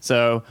Queen.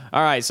 So,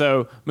 all right.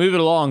 So, move it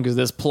along because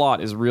this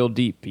plot is real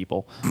deep,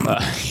 people.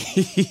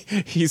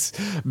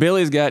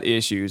 Billy's got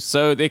issues.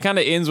 So, it kind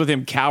of ends with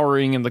him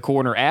cowering in the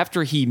corner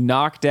after he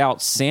knocked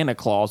out Santa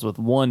Claus with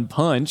one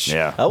punch.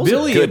 Yeah. That was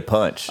a good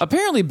punch.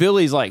 Apparently,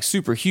 Billy's like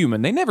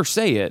superhuman. They never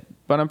say it,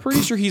 but I'm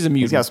pretty sure he's a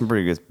mutant. He's got some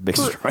pretty good big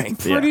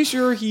strength. Pretty Yeah.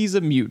 sure he's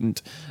a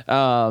mutant.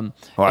 Well,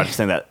 I just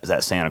think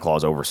that Santa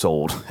Claus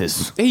oversold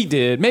his. He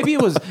did. Maybe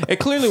it was. It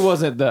clearly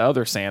wasn't the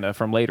other Santa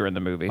from later in the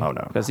movie. Oh,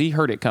 no. because he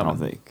heard it I coming.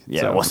 don't think.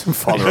 Yeah, So- it wasn't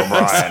Father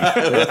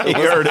O'Brien. He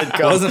heard it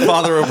come. Wasn't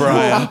Father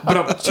O'Brien.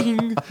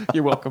 Ching.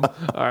 You're welcome.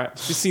 All right,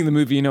 if you've seen the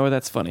movie, you know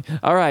that's funny.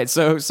 All right,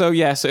 so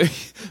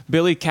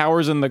Billy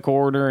cowers in the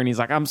corner and he's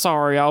like, "I'm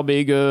sorry, I'll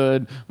be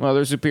good.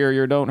 Mother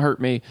Superior, don't hurt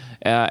me."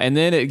 And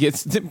then it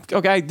gets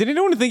okay. Did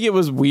anyone think it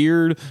was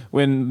weird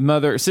when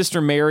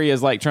Sister Mary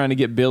is like trying to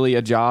get Billy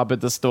a job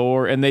at the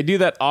store, and they do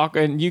that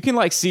awkward, and you can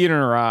like see it in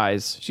her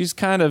eyes. She's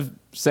kind of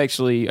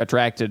sexually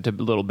attracted to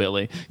little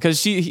Billy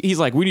because he's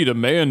like, we need a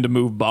man to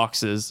move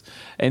boxes.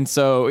 And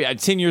so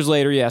 10 years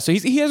later, so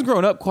he has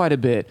grown up quite a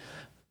bit,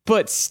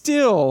 but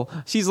still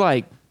she's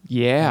like,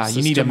 yeah,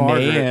 you need Sister a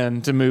Margaret.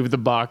 man to move the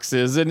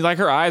boxes. And like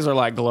her eyes are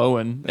like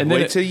glowing. And Wait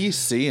then till you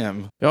see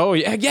him. oh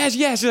yeah,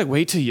 she's like,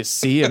 wait till you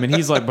see him. And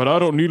he's like, but I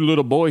don't need a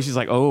little boy. She's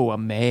like, oh, a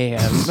man.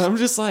 And I'm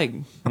just like,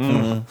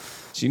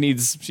 she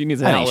needs an I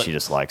think outlet. she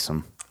just likes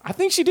him. I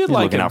think she did She's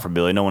like looking him. out for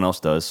Billy. No one else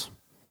does.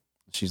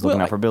 She's looking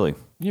Well, out for Billy,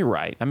 You're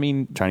right. I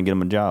mean, trying to get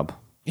him a job.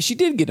 she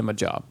did get him a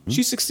job.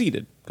 She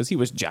succeeded because he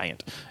was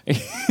giant.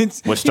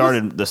 It's- Which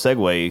started the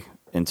segue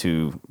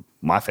into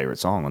my favorite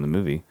song on the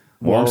movie,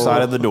 "Warm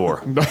Side of the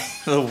Door."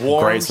 The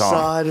warm Great song.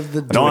 side of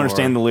the door. I don't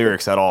understand the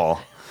lyrics at all.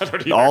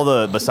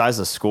 Besides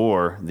the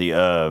score,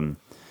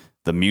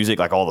 the music,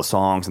 like all the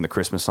songs and the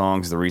Christmas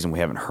songs, the reason we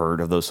haven't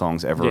heard of those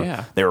songs ever.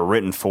 Yeah. They were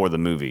written for the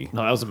movie.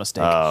 No, that was a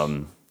mistake.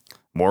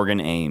 Morgan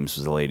Ames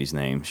was the lady's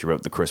name. She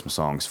wrote the Christmas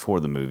songs for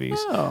the movies.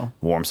 Oh.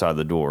 Warm Side of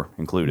the Door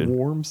included.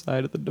 Warm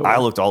side of the door. I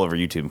looked all over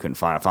YouTube and couldn't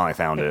find. I finally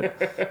found it,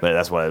 but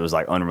that's why it was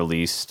like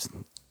unreleased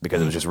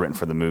because it was just written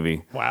for the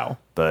movie. Wow.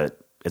 But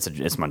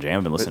it's my jam.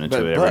 I've been listening But-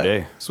 to it but- every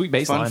day. Sweet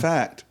baseline. Fun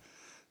fact: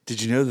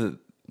 did you know that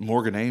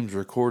Morgan Ames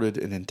recorded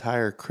an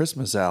entire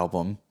Christmas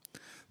album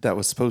that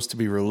was supposed to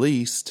be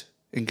released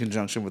in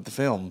conjunction with the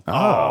film? Oh,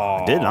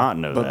 I did not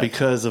know But that.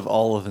 because of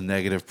all of the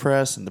negative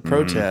press and the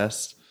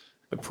protests,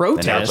 The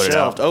protest. put it out.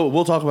 shelved. Oh,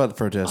 we'll talk about the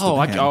protests. Oh,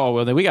 at the end.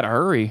 well, then we got to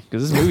hurry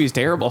because this movie's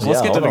terrible. So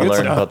let's Yeah, get to the hold on,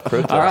 good learn stuff. about the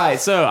protest. All right,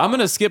 so I'm going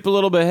to skip a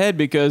little bit ahead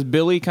because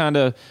Billy kind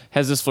of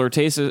has this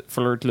flirtatious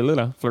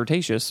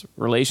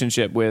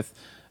relationship with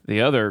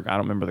the other. I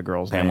don't remember the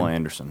girl's Pamela name.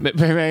 Anderson.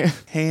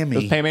 Hammy.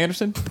 Was Pam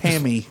Anderson?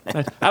 Pammy.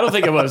 I don't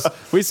think it was.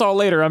 We saw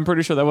later. I'm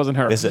pretty sure that wasn't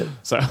her. Is it?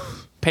 So,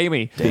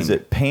 Pammy. Is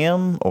it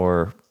Pam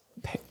or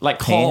Like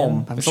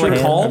calm. Pan? It's like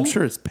Pan? calm. I'm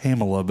sure it's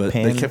Pamela, but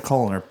Pan? they kept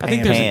calling her I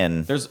think Pam.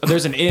 Pan?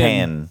 there's an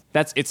N.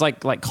 Pan. It's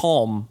like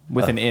calm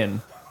with an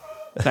N.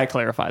 That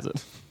clarifies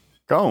it.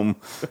 Comb.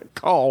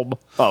 Calm.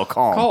 Oh,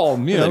 calm.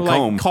 Calm, you I know, said like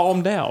comb.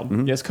 calm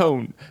down. Yes,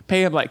 cone.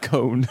 Pam like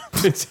cone.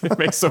 It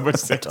makes so much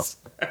sense.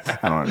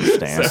 I don't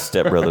understand.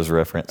 Step Brothers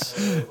reference?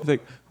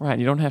 Like, Ryan,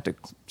 you don't have to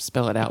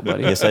spell it out,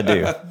 buddy. Yes, I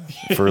do.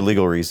 For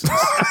legal reasons.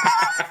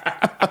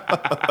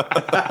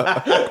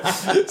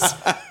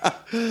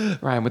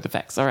 Ryan with the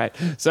facts. All right.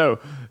 So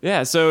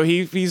yeah, so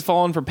he's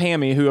fallen for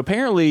Pammy, who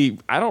apparently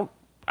I don't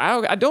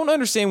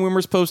understand when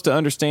we're supposed to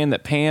understand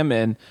that Pam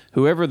and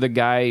whoever the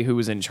guy who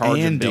was in charge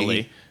Andy. of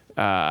Billy.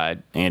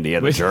 Andy,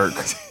 the jerk.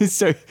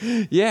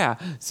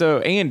 So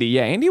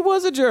Andy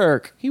was a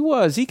jerk.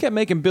 He kept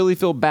making Billy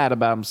feel bad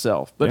about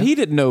himself, but he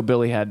didn't know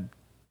Billy had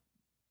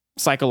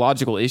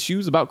psychological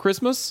issues about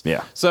Christmas.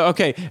 Yeah. So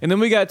okay, and then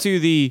we got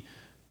to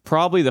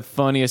probably the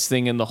funniest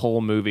thing in the whole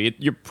movie.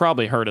 You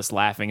probably heard us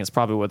laughing. It's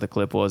probably what the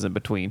clip was in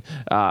between.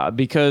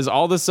 Because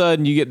all of a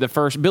sudden you get the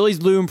first, Billy's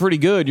doing pretty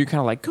good. You're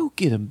kind of like, go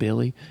get him,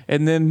 Billy.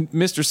 And then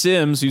Mr.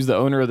 Sims, who's the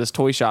owner of this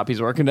toy shop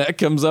he's working at,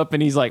 comes up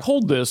and he's like,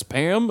 hold this,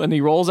 Pam. And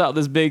he rolls out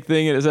this big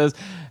thing and it says,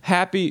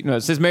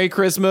 it says Merry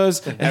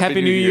Christmas and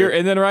Happy New Year.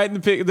 And then right in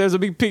the there's a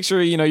big picture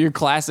of, your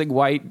classic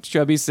white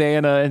chubby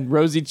Santa and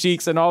rosy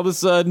cheeks. And all of a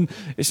sudden,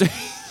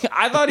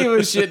 I thought he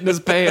was shitting his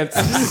pants.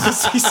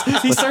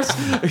 he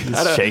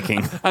starts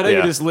Shaking. I know Yeah.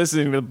 you're just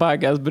listening to the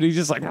podcast, but he's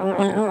just like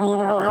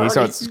He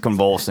starts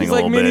convulsing he's a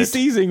like little mini bit.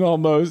 seizing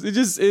almost. It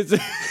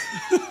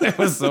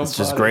was so It's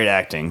just great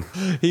acting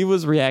He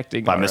was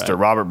reacting by all Mr. right.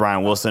 Robert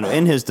Brian Wilson.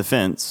 In his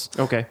defense,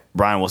 Okay.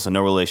 Brian Wilson,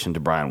 no relation to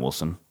Brian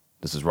Wilson.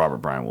 This is Robert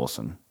Brian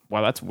Wilson.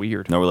 Wow, that's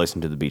weird. No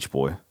relation to the Beach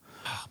Boy.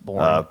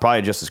 Boring.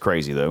 Probably just as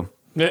crazy though.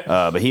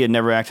 But he had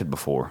never acted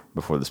before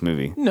this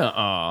movie.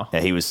 Nuh-uh. Yeah,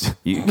 he was.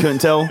 You couldn't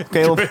tell,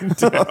 Caleb.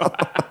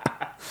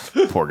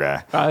 Poor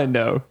guy. I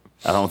know.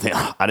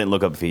 I didn't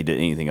look up if he did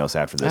anything else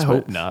after this. I but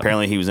hope not.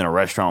 Apparently, he was in a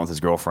restaurant with his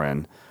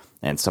girlfriend,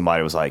 and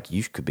somebody was like,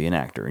 "You could be an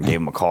actor," and gave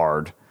him a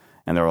card.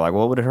 And they were like,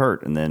 "Well, would it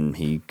hurt?" And then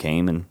he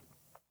came, and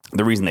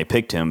the reason they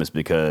picked him is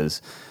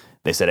because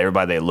they said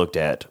everybody they looked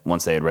at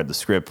once they had read the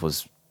script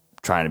was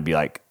trying to be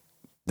like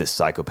this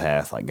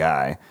psychopath like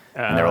guy,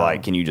 and they were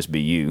like, "Can you just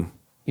be you?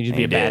 You just And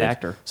be he a bad did.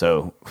 actor.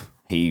 So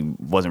he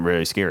wasn't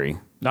really scary.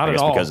 Not I at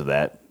guess all. because of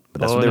that.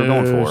 But that's what they were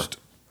going for. Punished.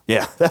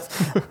 Yeah, I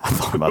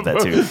thought about that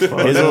too.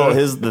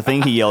 The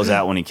thing he yells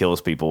out when he kills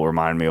people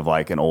reminded me of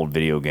like an old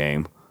video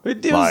game,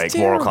 It was like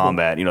Mortal terrible.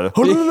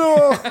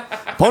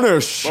 Kombat.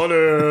 Punish,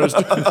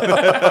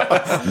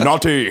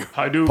 naughty,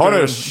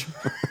 punish.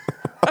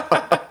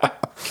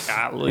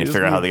 Golly, You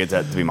figure out how to get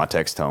that to be my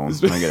text tone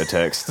when I get a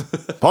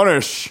text.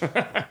 Punish.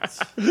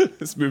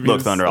 this movie Look,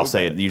 is Thunder, so I'll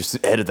say bad. it. You just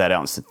edit that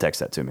out and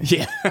text that to me.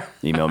 Yeah.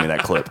 Email me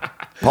that clip.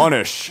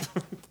 Punish.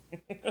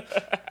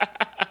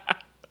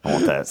 I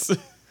want that.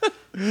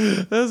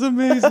 That's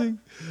amazing.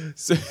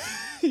 So,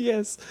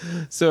 yes.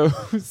 So,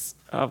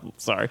 I'm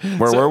sorry.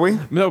 Where were we?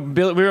 No,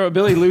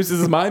 Billy loses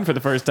his mind for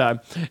the first time,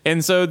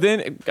 and so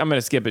then I'm going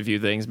to skip a few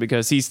things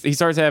because he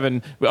starts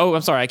having. Oh,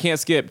 I'm sorry, I can't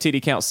skip Titty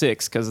Count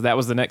 6 because that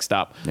was the next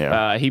stop.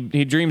 Yeah. He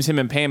dreams him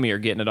and Pammy are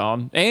getting it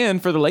on,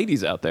 and for the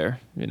ladies out there,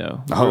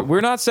 Oh.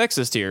 we're not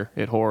sexist here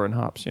at Horror and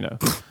Hops.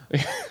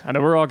 I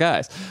know we're all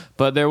guys,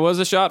 but there was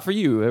a shot for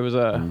you. There was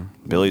a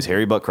Billy's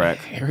hairy butt crack.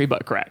 hairy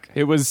butt crack.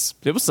 It was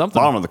something.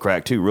 Bottom of the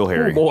crack too, real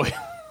hairy. Oh boy.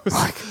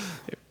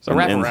 It's a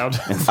wraparound.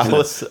 I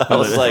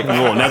was like, a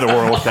little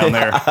netherworld down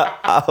there.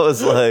 I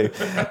was like,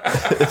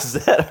 is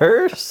that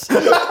hers?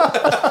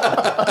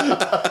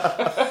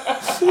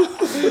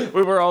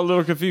 We were all a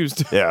little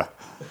confused. Yeah,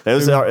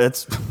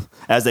 it's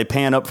as they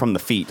pan up from the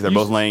feet. They're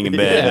both laying in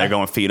bed. Yeah. They're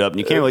going feet up, and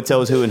you can't really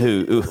tell who is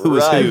who.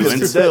 Right, And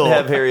because it still, doesn't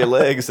have hairy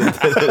legs, and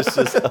then it's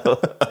just.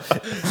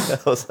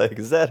 I was like,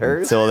 is that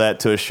hers? until that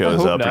tush shows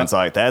hope up, not. and it's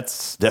like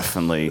that's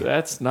definitely.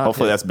 That's not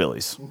Hopefully, him. that's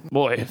Billy's.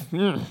 Boy.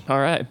 All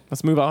right.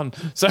 Let's move on.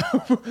 So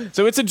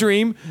it's a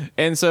dream,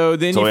 and so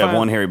then So you we have find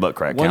one hairy butt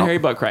crack. one count. hairy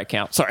butt crack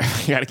count. Sorry,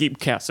 you got to keep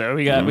count. So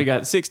we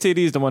got 6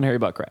 titties to one hairy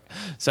butt crack.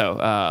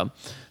 So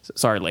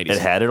sorry, ladies.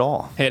 It had it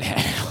all. It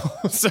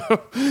had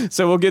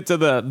so we'll get to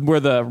where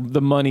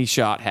the money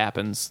shot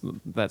happens.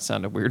 That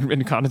sounded weird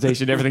in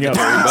connotation. Everything else.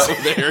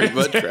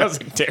 That was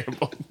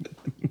terrible.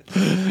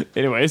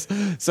 Anyways,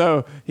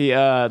 so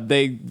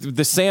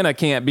the Santa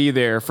can't be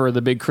there for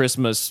the big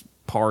Christmas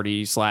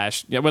party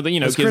slash well, you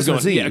know, It's kids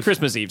Christmas going Eve.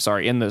 Christmas Eve,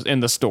 sorry, in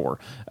the store.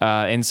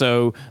 And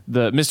so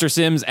the Mr.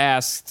 Sims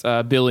asked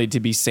Billy to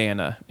be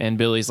Santa, and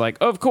Billy's like,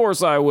 "Of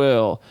course I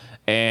will."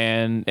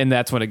 And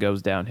that's when it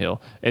goes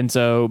downhill. And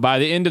so by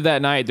the end of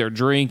that night, they're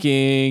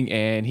drinking,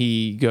 and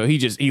he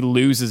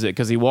loses it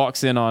because he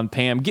walks in on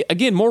Pam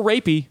again. More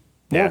rapey.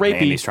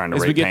 Andy's trying to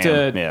as rape we get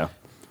Pam. to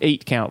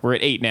 8 count. We're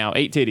at 8 now.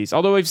 8 titties.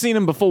 Although we've seen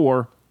him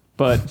before,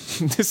 but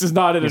this is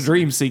not in a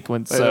dream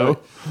sequence. So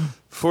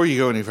Before you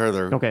go any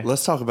further, Okay.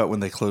 let's talk about when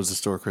they close the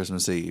store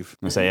Christmas Eve.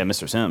 I say,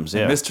 Mr. Sims.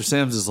 Yeah. Mr.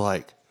 Sims is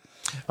like,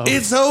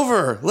 it's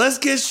over. Let's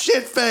get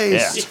shit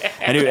faced. Yeah.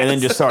 And then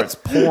just starts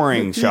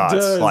pouring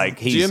shots. Like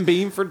he's Jim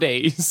Beam for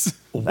days.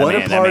 What a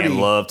that party. man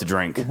loved to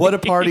drink. What a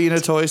party in a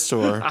toy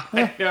store.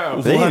 I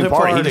know. They didn't What a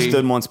party. He party. just stood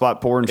in one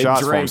spot pouring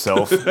shots for drank.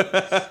 himself.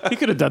 He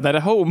could have done that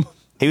at home.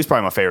 He was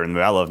probably my favorite in the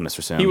movie. I love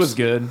Mr. Sims. He was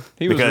good.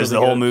 He was because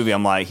really the whole good. movie,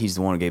 I'm like, he's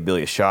the one who gave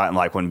Billy a shot. And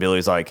like when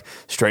Billy's like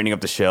straightening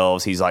up the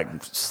shelves, he's like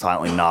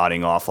silently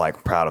nodding off,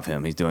 like proud of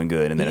him. He's doing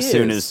good. And then He as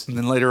soon is. as And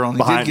then later on,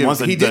 Behind- once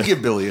he the- did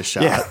give Billy a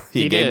shot.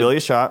 he He gave did. Billy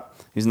a shot,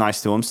 he's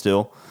nice to him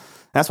still.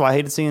 That's why I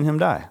hated seeing him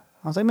die.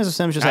 I was like, Mr.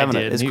 Sims just having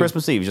did. it's He-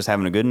 Christmas Eve, he's just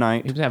having a good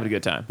night. He was having a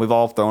good time. We've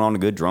all thrown on a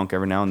good drunk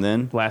every now and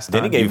then. Last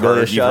Then he time. gave You've Billy a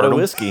heard- you've shot heard of him?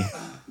 whiskey.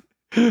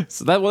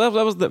 So that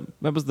was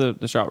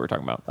the shot we were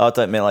talking about. Oh, I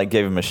thought it meant like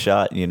gave him a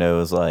shot. You know, it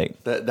was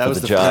like That for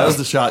was the job. that was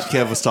the shot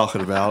Kev was talking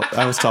about.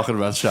 I was talking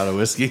about a shot of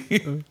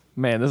whiskey.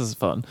 Man, this is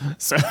fun.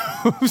 So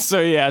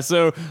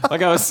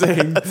like I was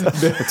saying,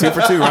 2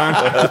 for 2,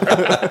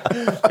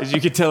 Ryan. as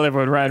you can tell,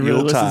 everyone, Ryan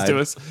really listens Yuletide. to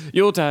us.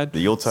 Yuletide. The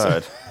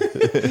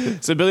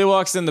Yuletide. So Billy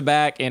walks in the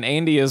back, and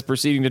Andy is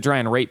proceeding to try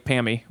and rape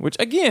Pammy, which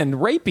again,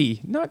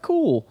 rapey, not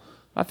cool.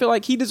 I feel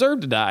like he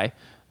deserved to die.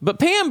 But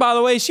Pam, by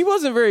the way, she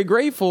wasn't very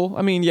grateful.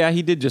 I mean, yeah,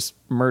 he did just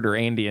murder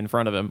Andy in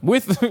front of him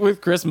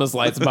with Christmas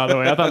lights, by the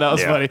way. I thought that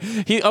was Yeah.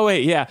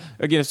 funny.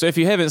 Again, so if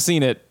you haven't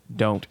seen it,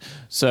 don't.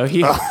 So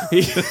he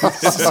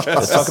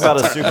Let's talk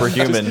about a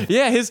superhuman.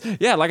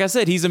 like I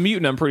said, he's a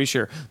mutant, I'm pretty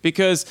sure.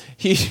 Because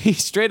he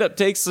straight up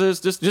takes this,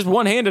 just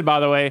one-handed, by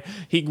the way.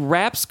 He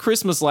wraps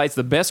Christmas lights,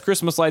 the best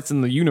Christmas lights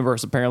in the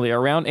universe, apparently,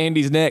 around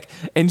Andy's neck,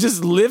 and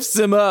just lifts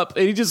him up,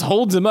 and he just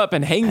holds him up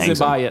and hangs him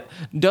by it.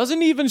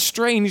 Doesn't even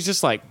strain. He's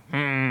just like,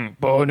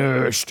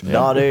 punished.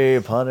 Naughty,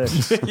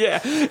 punished.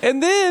 Yeah.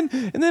 And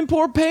then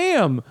poor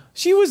Pam,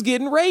 she was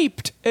getting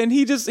raped. And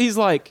he's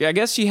like, I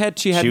guess she had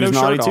She no was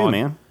naughty shirt too, on.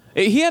 man.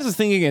 He has a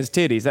thing against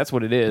titties. That's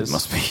what it is.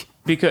 Must be.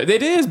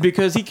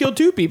 Because he killed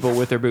 2 people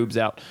with their boobs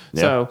out.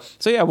 So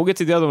yeah, we'll get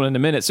to the other one in a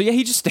minute. So yeah,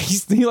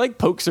 he like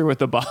pokes her with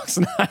the box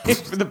knife,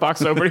 with the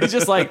box opener. He's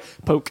just like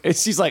poke, and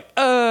she's like,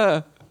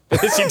 and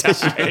she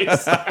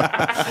dies.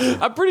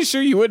 I'm pretty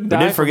sure you wouldn't We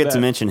die. did forget from to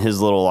that. mention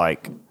his little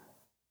like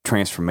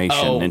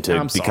transformation Oh, into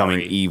I'm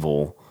becoming sorry.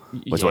 evil,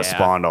 was Yeah. what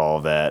spawned all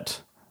of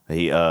that.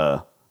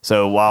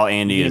 So while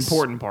Andy the is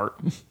important part.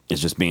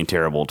 just being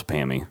terrible to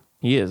Pammy.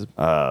 He is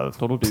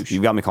total douche.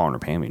 You've got me calling her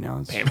Pammy now.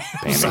 It's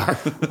Pammy. Sorry.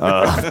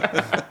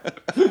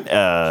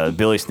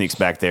 Billy sneaks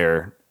back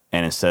there,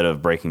 and instead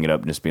of breaking it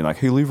up and just being like,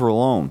 "Hey, leave her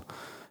alone,"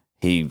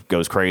 he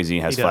goes crazy,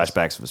 has He does.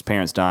 flashbacks of his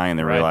parents dying, and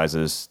then Right.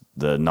 realizes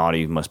the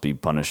naughty must be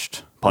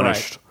punished.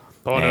 Punished.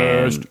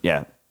 And,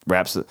 yeah,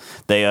 wraps it.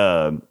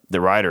 The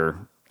writer,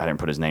 I didn't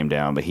put his name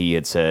down, but he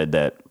had said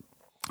that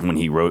when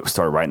he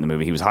started writing the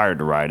movie, he was hired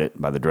to write it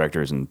by the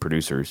directors and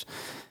producers.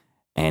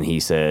 And he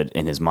said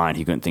in his mind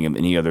he couldn't think of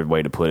any other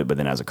way to put it but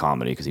then as a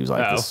comedy, because he was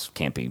like, this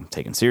can't be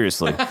taken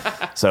seriously.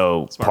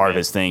 So part of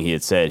his thing, he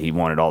had said he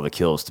wanted all the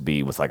kills to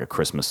be with like a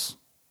Christmas,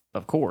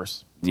 Of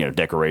course.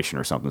 decoration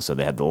or something. So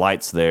they had the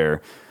lights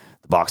there.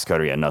 The box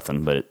cutter, he had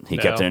nothing, but he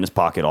kept it in his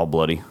pocket all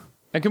bloody.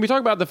 And can we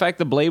talk about the fact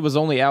the blade was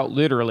only out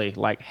literally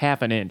like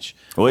half an inch?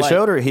 Well, it Like-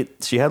 showed her,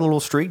 she had a little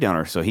streak down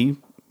her, so he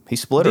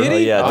split her. Did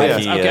he? yeah, I Oh, think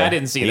yes. he, Okay, I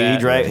didn't see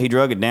that. He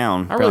drug it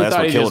down. I really Apparently that's thought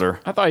what he killed just, her.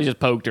 I thought he just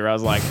poked her. I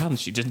was like, how did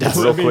she just die?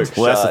 Real quick.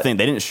 Well, that's the shot. thing.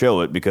 They didn't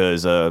show it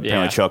because apparently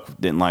Yeah. Chuck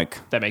didn't like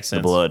That makes the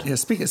sense. blood. Yeah,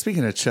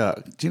 speaking of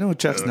Chuck, do you know what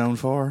Chuck's known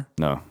for?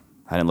 No,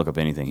 I didn't look up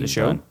anything he's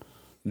show? done.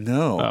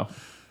 No. Oh.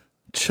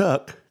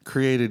 Chuck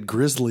created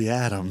Grizzly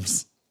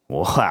Adams.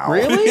 Wow.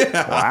 Really?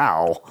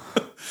 Wow.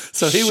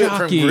 So he went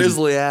from Shocking.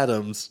 Grizzly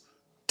Adams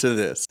to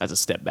this. That's a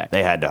step back.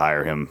 They had to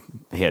hire him.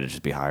 He had to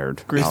just be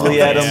hired. Grizzly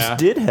Oh, Adams yeah.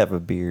 did have a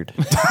beard.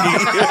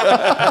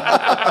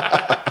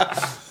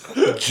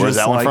 Where's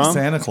that one like from?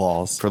 Santa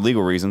Claus. For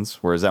legal reasons.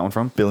 Where is that one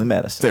from? Billy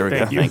Madison. There we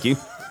go. Thank you.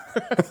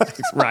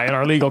 Ryan,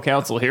 our legal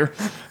counsel here.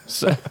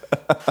 So,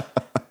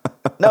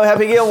 No,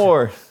 Happy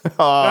Gilmore.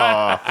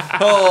 Now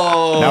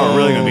we're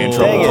really going to be in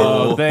Dang it. trouble.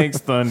 oh, thanks,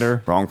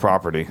 Thunder. Wrong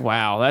property.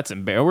 Wow, that's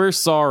embarrassing. We're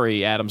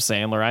sorry, Adam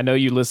Sandler. I know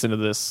you listen to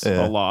this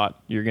a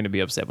lot. You're going to be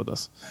upset with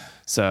us.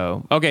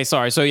 So, okay,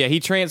 sorry. So, yeah, he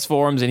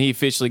transforms and he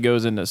officially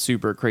goes into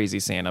super crazy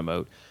Santa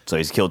mode. So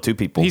he's killed 2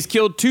 people. He's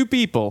killed 2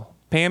 people,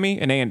 Pammy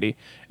and Andy.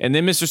 And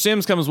then Mr.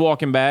 Sims comes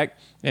walking back,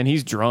 and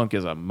he's drunk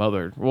as a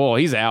mother. Well,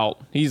 he's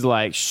out. He's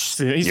like, he's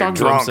You're talking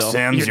drunk, to himself.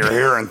 Sims. You're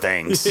hearing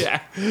things.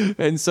 Yeah.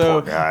 And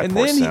so, Poor guy, and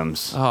poor then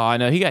Sims. oh, I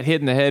know. He got hit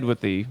in the head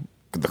with the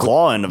The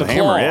claw end of the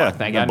hammer, claw, yeah. I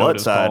think The I know what butt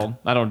it's side. called.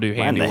 I don't do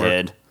And the handiwork.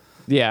 head.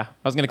 Yeah,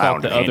 I was going to call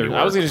it the other.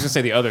 I was just going to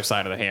say the other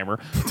side of the hammer,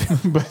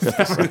 but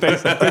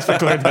thanks for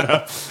clearing that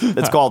up.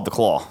 It's called the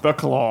claw. The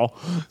claw.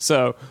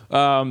 So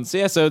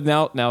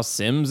now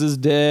Sims is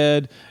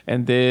dead,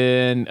 and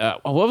then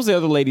what was the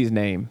other lady's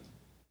name?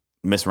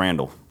 Miss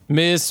Randall.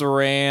 Miss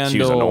Randall. She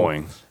was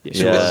annoying.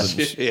 Ryan,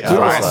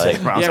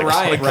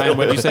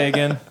 what did you say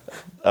again?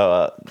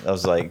 I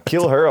was like,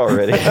 kill her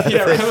already.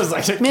 Ryan was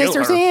like,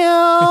 Mr.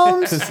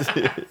 Sims.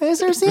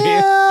 Mr.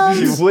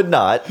 Sims. She would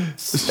not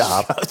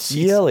stop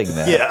yelling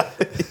that. Yeah.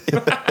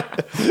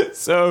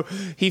 So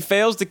he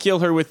fails to kill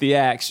her with the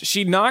axe.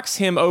 She knocks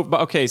him over.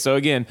 Okay, so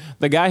again,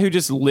 the guy who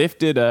just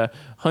lifted a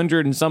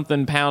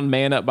 100-and-something pound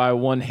man up by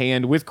one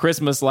hand with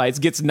Christmas lights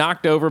gets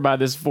knocked over by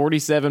this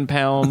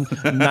 47-pound,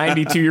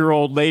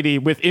 92-year-old lady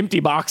with empty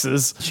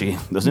boxes.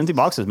 Those empty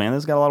boxes, man,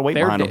 those got a lot of weight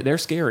behind them. They're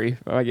scary,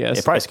 I guess.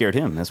 It probably scared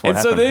him. That's what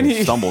happened. So then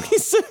he stumbled.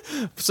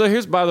 So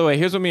here's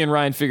what me and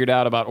Ryan figured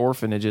out about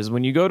orphanages.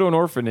 When you go to an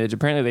orphanage,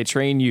 apparently they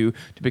train you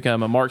to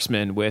become a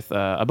marksman with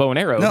a bow and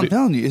arrow. No, I'm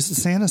telling you, it's the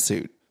Santa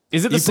suit.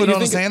 Is it you put on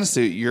a Santa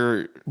suit,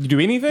 you do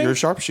anything? You're a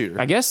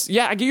sharpshooter. I guess.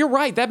 Yeah, you're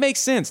right. That makes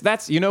sense.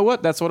 You know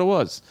what? That's what it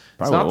was.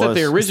 Probably it's not that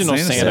the original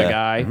It's the Santa Santa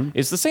guy.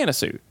 It's the Santa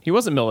suit. He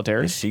wasn't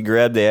military. She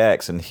grabbed the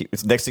axe, and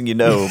next thing you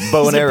know,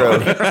 bow and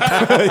arrow.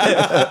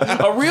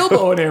 A real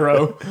bow and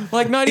arrow,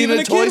 like not In even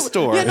a a toy kid.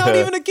 store. Yeah, not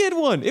even a kid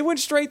one. It went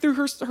straight through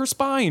her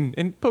spine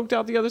and poked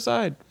out the other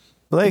side.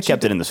 Well, they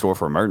kept it in the store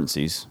for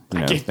emergencies,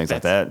 things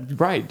like that.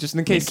 Right, just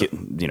in case.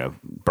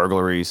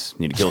 Burglaries.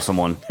 Need to kill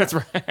someone. That's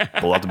right.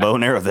 Pull out the bow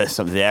and arrow.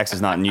 The axe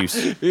is not in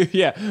use.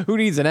 Yeah, who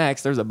needs an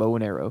axe? There's a bow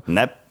and arrow. And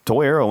that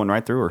toy arrow went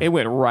right through her. It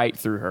went right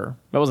through her.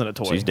 That wasn't a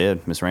toy. She's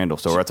dead, Miss Randall.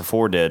 So we're at the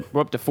 4 dead.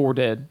 We're up to 4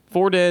 dead.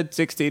 4 dead,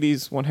 6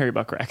 titties, 1 hairy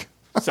butt crack.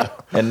 So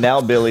And now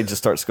Billy just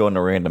starts going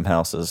to random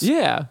houses.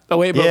 yeah. Oh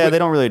wait, but Yeah, they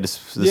don't really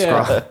describe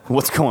Yeah.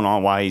 what's going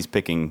on, why he's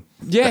picking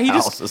yeah, the he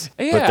houses. just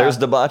yeah. But there's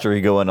debauchery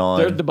going on.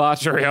 There's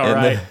debauchery. All And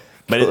right.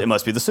 But it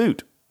must be the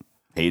suit.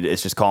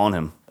 It's just calling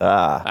him.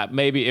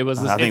 Maybe it was.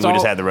 I think we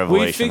just had the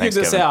revelation. We figured Thanks,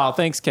 this Kevin. out.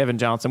 Thanks, Kevin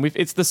Johnson.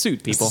 It's the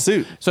suit, people. the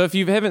suit. So if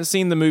you haven't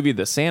seen the movie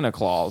The Santa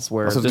Claus,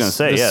 where That's what I was gonna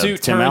say, the yeah,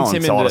 suit Tim turns Allen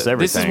him taught into us this is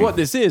everything. what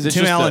this is. It's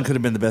Tim just Allen could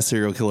have been the best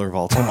serial killer of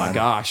all time. Oh my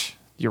gosh,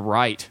 you're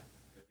right,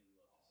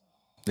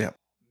 Yeah.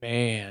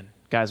 man.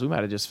 Guys, we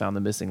might have just found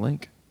the missing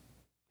link.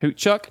 Who?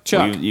 Chuck.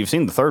 Chuck. You've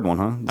seen the third one,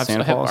 huh? The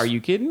Santa Claus? Are you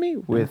kidding me?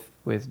 With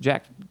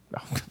Jack?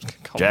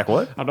 Jack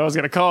what? I don't know. I was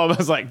gonna call him. I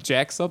was like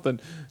Jack something.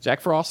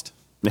 Jack Frost.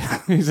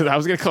 He said I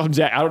was gonna call him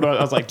Jack. I don't know.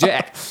 I was like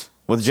Jack.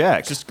 With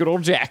Jack. Just good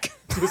old Jack.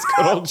 Just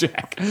good old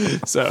Jack.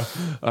 So,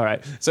 all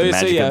right. So, The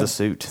magic yeah. of the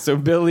suit. So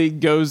Billy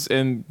goes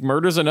and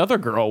murders another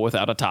girl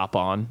without a top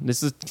on.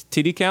 This is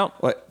titty count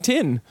What?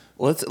 10.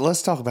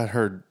 Let's talk about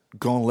her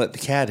going to let the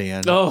cat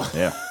in. Oh,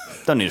 Yeah.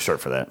 Doesn't need a shirt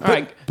for that. all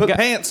right. Put Got-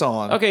 pants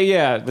on. Okay,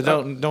 yeah, But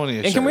don't need a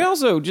And shirt. can we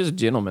also just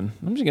gentlemen?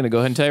 I'm just gonna go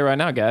ahead and tell you right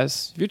now,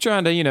 guys. If you're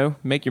trying to,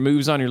 make your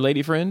moves on your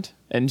lady friend,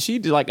 and she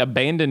like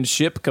abandoned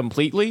ship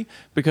completely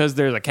because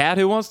there's a cat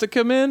who wants to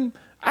come in,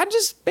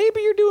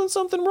 maybe you're doing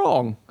something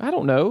wrong. I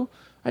don't know.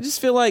 I just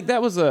feel like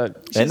that was And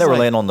they were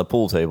laying on the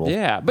pool table.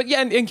 Yeah, but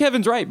yeah, and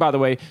Kevin's right, by the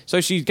way.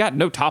 So she's got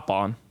no top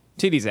on.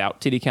 Titty's out.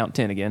 Titty count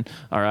 10 again.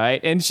 All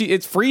right. And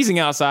it's freezing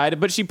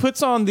outside, but she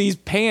puts on these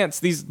pants,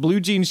 these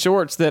blue jean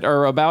shorts that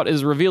are about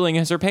as revealing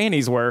as her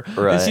panties were.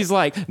 Right. And she's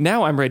like,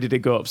 now I'm ready to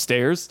go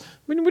upstairs.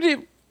 I mean,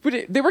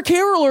 they were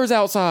carolers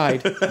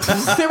outside.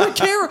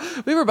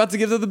 We were about to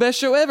give them the best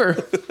show ever.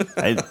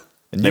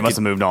 They must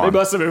have moved on. They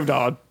must have moved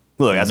on.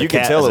 Look, as You a could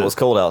cat, tell as it a- was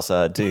cold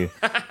outside, too.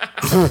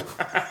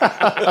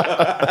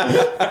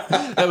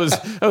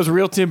 That was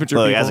real temperature.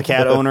 Look, people. as a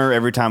cat owner,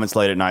 every time it's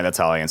late at night, that's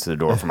how I answer the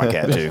door for my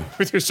cat too.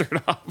 With your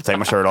shirt off. Take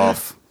my shirt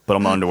off, put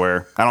on my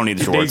underwear. I don't need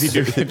the shorts.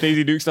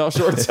 Daisy Duke style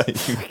shorts.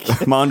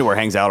 My underwear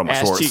hangs out on my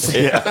Ass shorts. cheeks.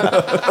 Yeah,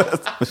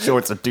 the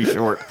shorts are too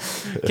short.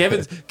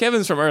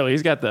 Kevin's from early.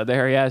 He's got the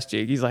hairy ass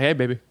cheek. He's like, hey,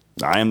 baby.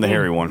 I am the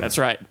hairy one. That's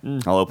right.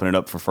 I'll open it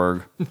up for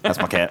Ferg. That's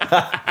my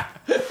cat.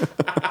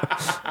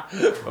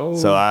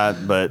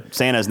 But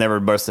Santa's never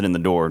busted in the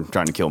door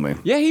trying to kill me.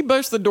 Yeah, he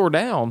burst the door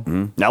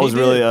down. That was He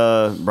really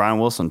did. Brian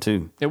Wilson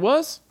too. It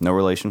was No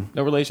relation.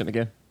 no relation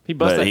again. He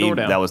busted But that door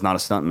down. that was not a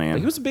stunt man.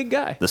 He was a big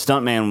guy. The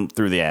stunt man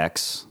threw the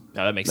axe.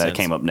 No, that makes That sense.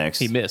 came up next.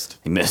 He missed.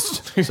 He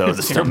missed. So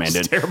the stunt man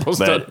did. Terrible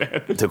But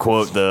stuntman. to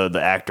quote the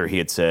actor,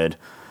 he said,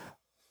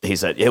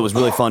 it was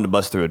really fun to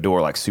bust through a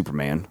door like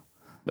Superman.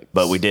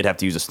 But we did have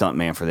to use a stunt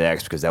man for the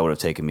axe because that would have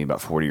taken me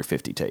about 40 or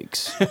 50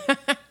 takes.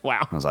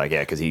 Wow. I was like,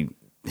 yeah, because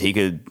he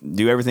could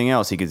do everything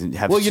else. He could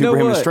have Well, you know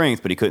superhuman what?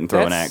 strength, but he couldn't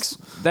throw an axe.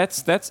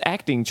 That's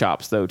acting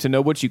chops, though, to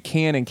know what you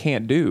can and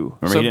can't do.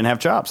 Remember, he didn't have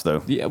chops,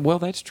 though. Yeah, well,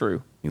 that's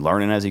true. He's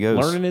learning as he goes.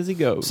 Learning as he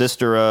goes. Mother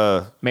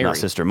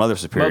Superior. Mother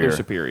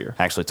Superior.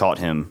 Actually taught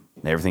him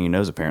everything he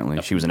knows, apparently.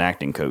 She was an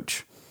acting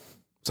coach.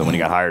 So when he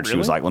got hired, she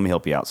was Really? like, let me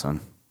help you out, son.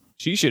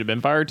 She should have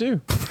been fired, too.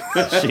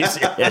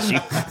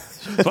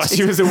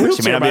 She was a wheelchair.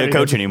 She may not be a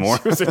coach anymore.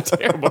 She was a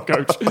terrible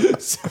coach.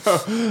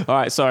 All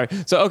right, sorry.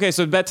 So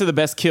back to the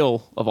best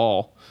kill of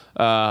all,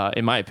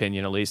 in my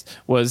opinion at least,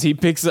 was he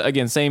picks,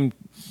 again, same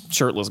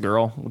shirtless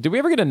girl. Did we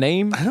ever get a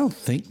name? I don't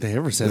think they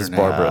ever said her name.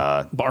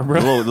 Barbara.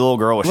 Barbara. The little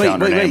girl was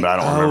shouting her name, but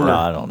I don't remember. No,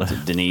 I don't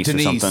know. Denise or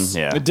Denise.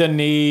 something. Yeah.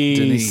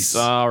 Denise.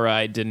 All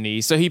right,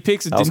 Denise. So he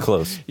picks. I was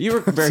close. You were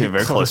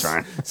very close,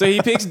 Ryan. So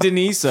he picks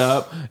Denise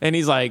up, and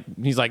he's like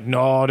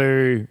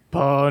naughty,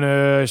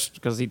 punished,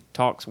 because he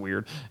talks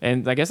weird,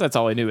 and I guess that's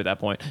all he knew at that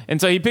point. And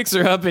so he picks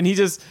her up, and he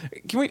just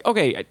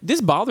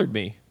this bothered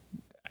me.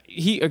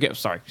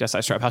 Just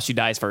I strap how she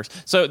dies first.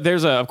 So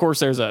there's a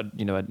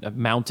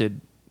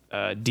mounted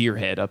deer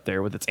head up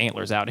there with its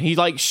antlers out, and he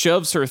like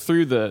shoves her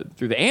through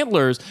the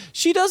antlers.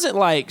 She doesn't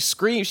like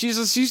scream.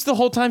 She's the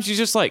whole time she's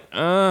just like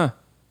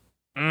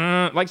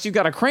like she's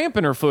got a cramp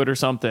in her foot or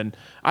something.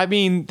 I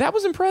mean, that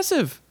was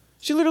impressive.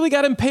 She literally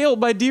got impaled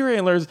by deer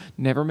antlers.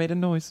 Never made a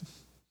noise.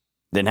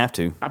 Didn't have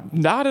to.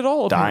 Not at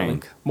all.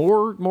 Dying.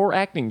 Apparently. More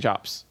acting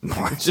chops.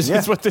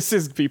 It's what this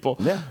is, people.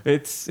 Yeah.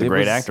 It's a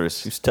great actress.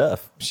 She's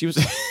tough. She was.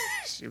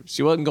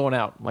 She wasn't going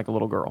out like a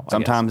little girl.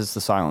 Sometimes it's the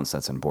silence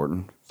that's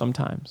important.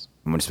 Sometimes.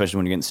 Especially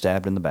when you're getting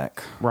stabbed in the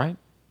back. Right.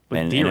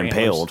 And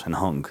impaled and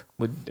hung.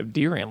 With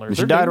deer antlers. And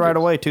she died right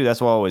away, too. That's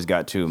what I always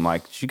got, too.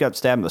 Mike, she got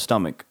stabbed in the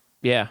stomach.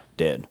 Yeah.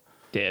 Dead.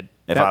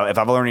 If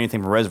I've learned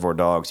anything from Reservoir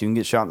Dogs, you can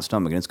get shot in the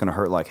stomach and it's going to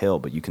hurt like hell,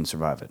 but you can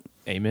survive it.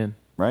 Amen.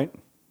 Right?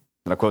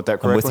 Did I quote that I'm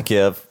correctly? with you,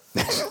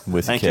 Kev. With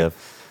you, Thank you. Kev.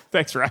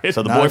 Thanks, Ryan.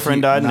 So the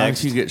boyfriend died next.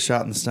 If you get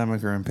shot in the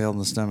stomach or impaled in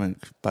the stomach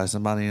by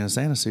somebody in a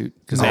Santa suit.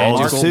 Because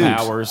Magical the suit.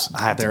 powers.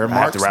 I have to They're wrap my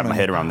marksmen.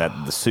 head around that.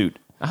 The suit.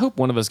 I hope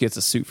one of us gets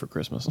a suit for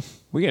Christmas.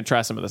 We're going to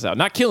try some of this out.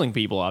 Not killing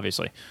people,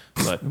 obviously,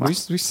 but we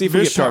see if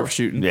we get sharp power.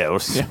 shooting. Yeah,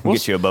 we'll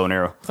get you a bow and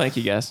arrow. Thank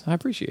you, guys. I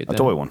appreciate that. A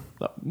toy one.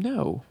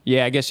 No.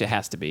 Yeah, I guess it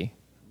has to be.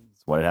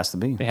 That's what it has to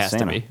be. It has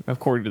Santa. to be,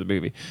 according to the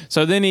movie.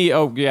 So then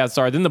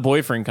then the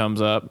boyfriend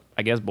comes up.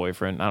 I guess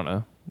boyfriend. I don't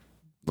know.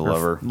 The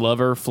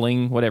Lover,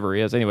 fling, whatever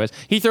he is. Anyways,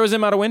 he throws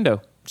him out a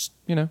window. Just,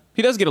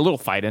 he does get a little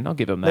fight in. I'll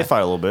give him that. They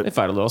fight a little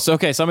bit. So,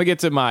 okay, so I'm going to get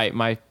to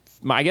my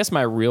I guess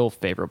my real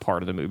favorite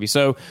part of the movie.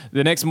 So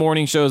the next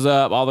morning shows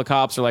up. All the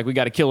cops are like, we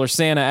got to killer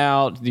Santa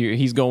out.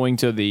 He's going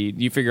to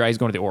you figure out he's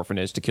going to the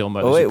orphanage to kill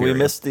Mother Oh, wait, Superior. we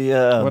missed the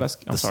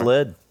sorry.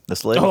 sled. The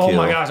sled Oh kill.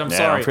 my gosh, I'm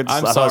sorry.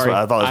 I'm sorry.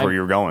 I thought that's where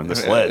you were going. The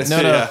sleds.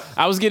 No.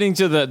 I was getting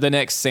to the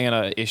next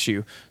Santa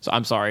issue. So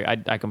I'm sorry.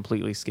 I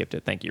completely skipped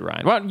it. Thank you,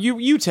 Ryan. Well,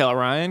 you tell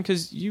Ryan,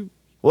 because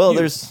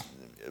there's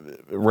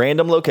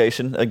random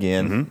location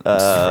again.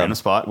 Random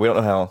spot. We don't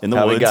know how In the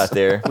we woods. got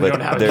there, don't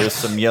know how but we there's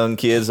some young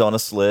kids on a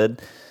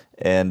sled,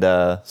 and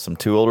some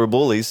two older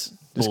bullies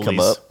just come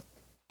Bullies. up.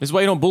 This is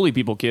why you don't bully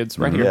people, kids.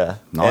 Right here. Yeah,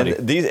 Naughty.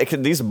 and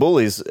these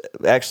bullies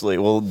actually,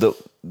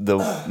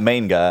 the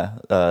main guy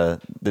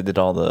that did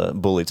all the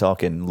bully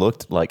talking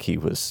looked like he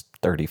was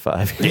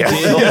 35 years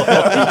old.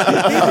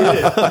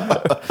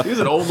 He was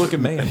an old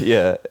looking man.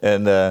 Yeah,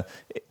 and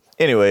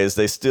anyways,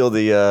 they steal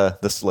the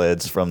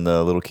sleds from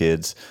the little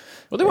kids.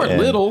 Well, they weren't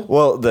little.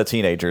 Well, the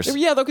teenagers.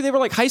 Yeah, they were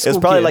like high school It's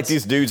probably kids. like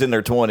these dudes in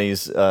their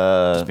 20s.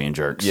 Just being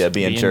jerks. Yeah,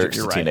 being jerks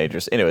you're to right.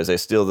 teenagers. Anyways, they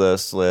steal the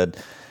sled,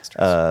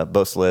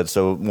 both sleds.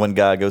 So one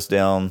guy goes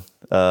down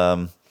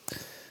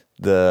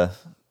the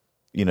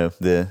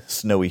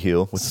snowy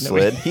hill with the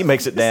sled. He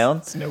makes it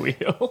down. Snowy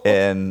Hill.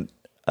 And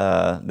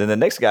then the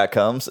next guy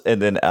comes,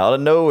 and then out of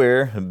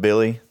nowhere,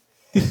 Billy,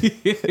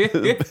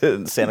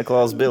 Santa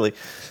Claus Billy,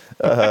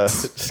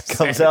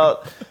 comes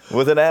out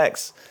with an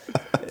axe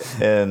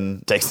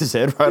and Takes his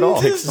head right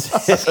off.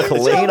 takes his head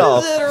clean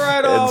off. His head right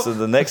And off. so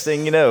the next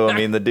thing you know,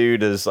 the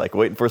dude is like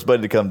waiting for his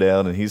buddy to come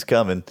down, and he's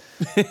coming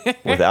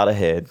without a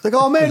head. Like,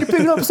 oh man, you're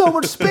picking up so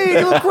much speed.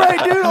 You look great,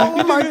 dude.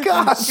 Oh my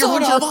gosh.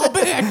 Son of a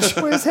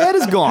bitch. His head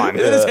is gone.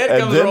 His head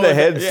And comes then the rolling.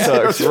 head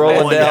starts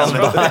rolling down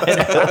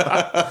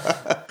behind.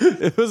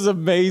 It was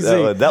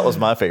amazing. That was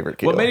my favorite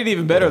kill. What made it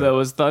even better though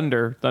was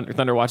Thunder.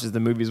 Thunder watches the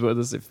movies with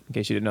us, in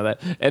case you didn't know that.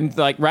 And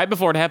like right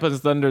before it happens,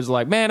 Thunder's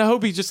like, "Man, I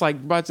hope he just like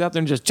rides out there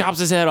and just chops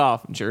his head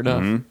off." And sure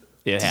enough,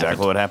 it Exactly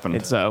happened. what happened.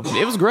 And so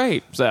it was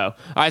great. So,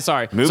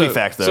 sorry. Movie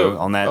fact though,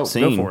 on that go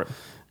scene, for it.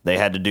 they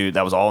had to do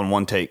that was all in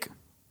one take.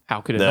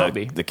 How could it not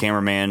be? The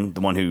cameraman,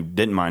 the one who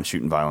didn't mind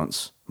shooting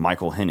violence,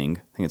 Michael Henning,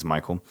 I think it's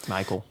Michael.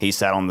 He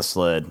sat on the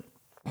sled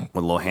with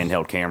a little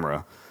handheld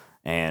camera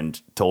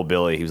and told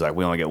Billy, he was like,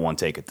 "We only get one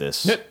take at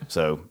this,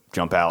 so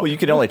jump out." Well, you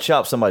could only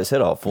chop somebody's head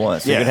off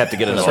once. Yeah. You're gonna have to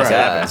get another That's what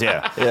guy. happens,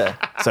 yeah.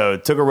 Yeah. So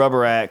took a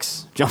rubber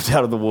axe, jumped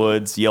out of the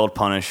woods, yelled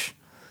 "punish"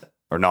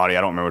 or "naughty."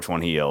 I don't remember which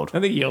one he yelled. I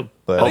think he yelled.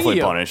 But Hopefully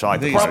punish. I like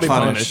the think it's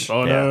punish.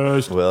 punish.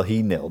 Yeah. Well,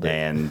 he nailed it.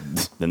 And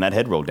then that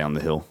head rolled down the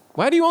hill.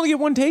 Why do you only get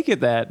one take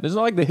at that? It's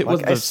not like was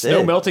Like I the snow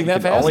said, melting you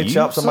that can fast. only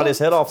chop somebody's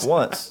head off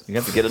once. You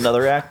have to get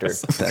another actor.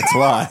 That's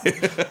why.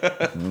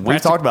 We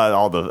talked about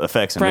all the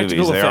effects in Practical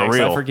movies. They are effects, I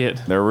real.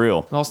 forget. They're real.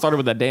 It all started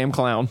with that damn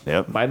clown.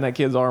 Yep. Biting that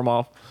kid's arm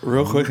off.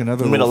 Real quick,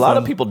 another I mean, a little lot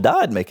fun, of people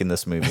died making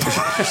this movie.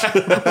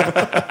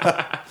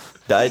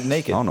 Died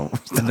naked. I don't know.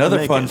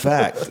 Another fun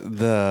fact: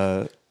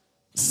 the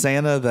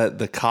Santa that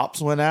the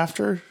cops went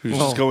after, who's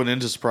just going in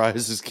to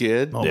surprise his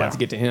kid, I'm about to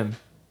get to him.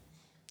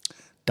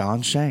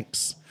 Don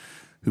Shanks,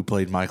 who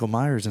played Michael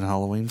Myers in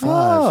Halloween 5.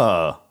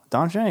 Oh,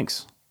 Don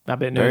Shanks. I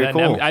didn't know Very that.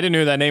 cool. I didn't know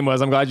who that name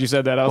was. I'm glad you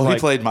said that. I was Well, like, he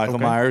played Michael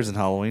okay. Myers in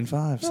Halloween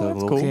 5, so a that's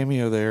little cool.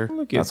 cameo there.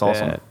 Look at That's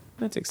awesome. that.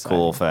 That's exciting.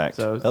 Cool fact.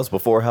 So That was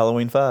before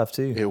Halloween 5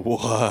 too. It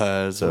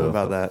was. What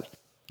about that?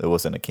 It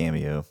wasn't a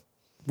cameo.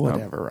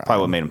 Whatever. Ryan.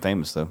 Probably what made him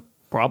famous, though.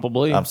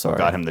 probably. I'm sorry.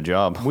 Got him the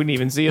job. We didn't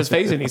even see his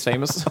face, and he's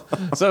famous.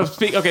 So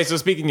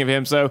speaking of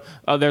him,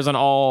 there's an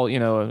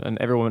and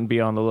everyone be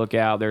on the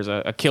lookout. There's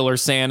a killer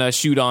Santa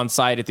shoot on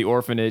sight at the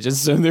orphanage, and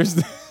so there's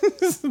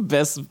the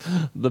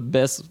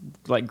best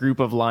like group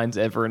of lines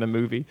ever in a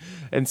movie.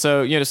 And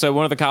so so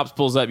one of the cops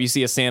pulls up. You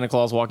see a Santa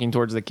Claus walking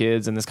towards the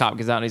kids, and this cop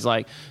gets out and he's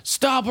like,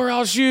 "Stop or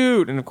I'll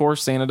shoot!" And of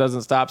course Santa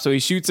doesn't stop, so he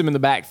shoots him in the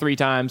back 3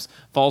 times,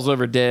 falls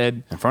over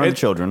dead In front of the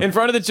children. In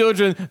front of the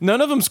children,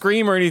 none of them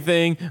scream or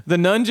anything. The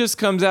nun just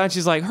comes out and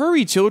she's like,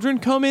 "Hurry, children,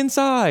 come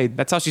inside."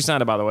 That's how she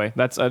sounded, by the way.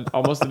 That's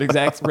almost an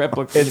exact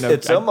replica.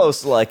 It's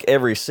almost like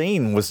every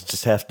scene was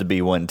just have to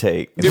be one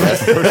take.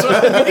 That's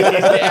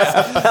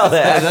How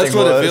the acting That's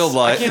what was. it feels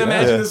like. I can't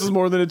imagine this is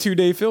more than a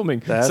 2-day filming.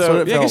 That's so,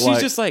 what it felt 'cause she's like.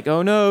 just like,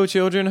 "Oh no,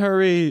 children,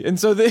 hurry!" And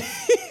so they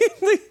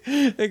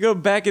go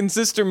back, and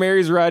Sister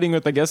Mary's riding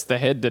with, I guess, the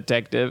head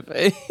detective.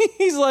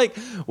 He's like,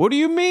 "What do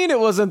you mean it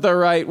wasn't the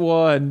right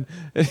one?"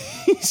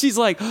 She's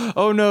like,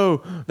 "Oh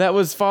no, that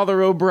was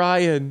Father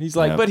O'Brien." He's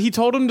like, Yeah. "But he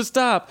told him to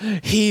stop.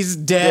 He's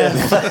dead."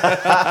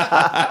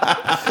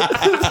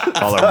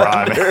 All their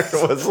bribe.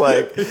 It was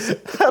like,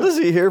 how does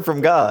he hear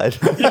from God?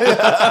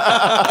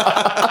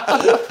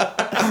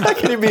 How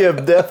can he be a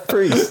deaf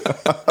priest?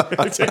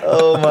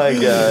 Oh my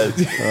God.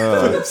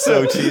 It's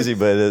so cheesy,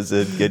 but it's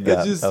a good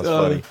guy. just, That was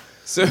funny.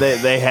 So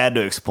They had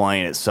to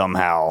explain it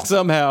somehow.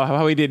 somehow,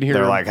 how he didn't hear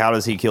They're him. like, how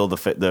does he kill the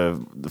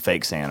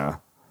fake Santa?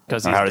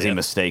 'Cause Or he's how does he deaf.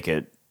 mistake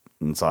it?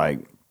 And it's like,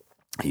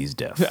 he's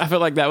deaf. I feel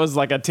like that was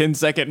like a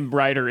 10-second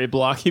writer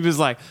block. He was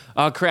like,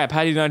 "Oh crap,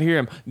 how did you not hear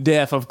him?"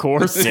 Deaf, of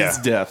course. Yeah. It's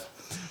deaf.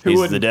 He's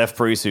wouldn't- the deaf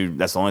priest who,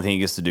 that's the only thing he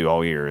gets to do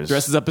all year is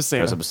Dresses up as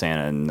Santa. Dress up as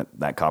Santa, and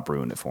that cop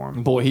ruined it for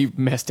him. Boy, he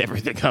messed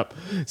everything up.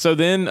 So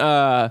then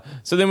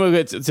we'll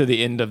get to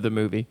the end of the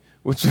movie,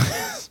 which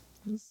was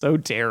so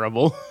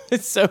terrible.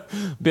 It's so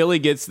Billy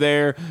gets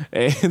there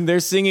and they're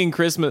singing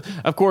Christmas.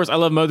 Of course, I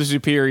love Mother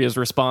Superior's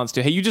response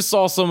to, "Hey, you just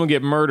saw someone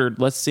get murdered.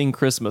 Let's sing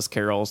Christmas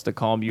carols to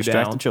calm you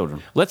Distract down. the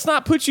children. Let's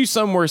not put you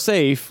somewhere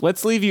safe.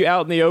 Let's leave you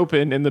out in the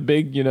open in the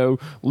big,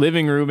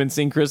 living room and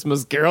sing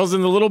Christmas carols."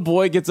 And the little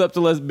boy gets up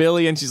to Les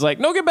Billy and she's like,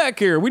 "No, get back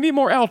here. We need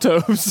more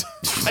altos."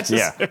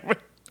 Yeah.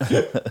 We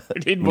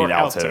need more Need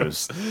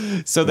altos.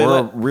 So they We're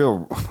a let,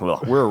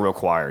 real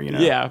choir,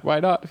 yeah, why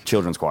not?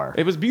 Children's choir.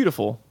 It was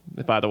beautiful,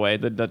 by the way.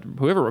 That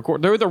whoever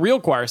recorded, they were the real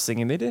choir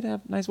singing. They did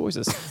have nice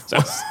voices. So,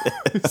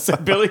 so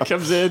Billy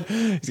comes in.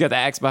 He's got the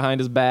axe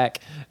behind his back,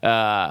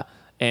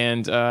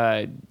 and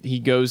he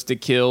goes to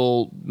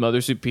kill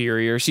Mother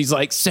Superior. She's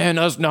like,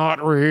 "Santa's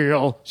not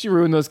real." She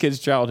ruined those kids'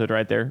 childhood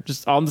right there,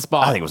 just on the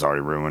spot. I think it was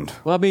already ruined.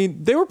 Well, I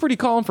mean, they were pretty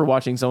calm for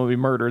watching someone be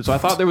murdered, so I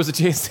thought there was a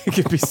chance it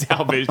could be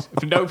salvaged.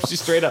 But nope,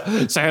 she's straight up,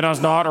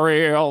 "Santa's not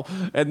real."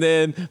 And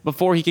then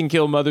before he can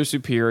kill Mother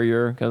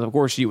Superior, because of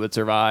course she would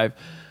survive,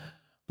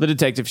 the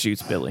detective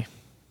shoots Billy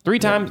 3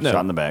 times. No,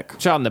 Shot in the back.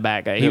 Shot in the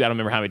back. I don't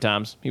remember how many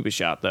times he was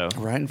shot though.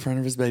 Right in front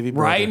of his baby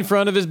brother. Right in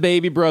front of his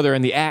baby brother,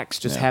 and the axe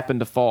just happened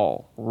to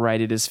fall right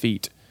at his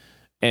feet.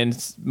 And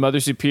Mother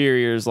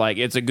Superior's like,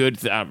 "It's a good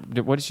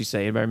what did she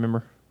say? Anybody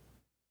remember?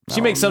 She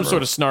makes some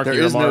sort of snarky There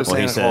is no remark.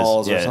 Santa He says,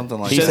 Claus or yeah, something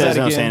like he that. Says says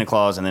that no again. Santa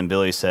Claus, and then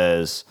Billy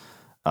says,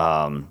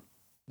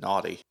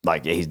 Naughty.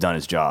 like, yeah, he's done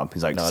his job.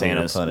 He's like, Naughty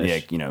or Santa's,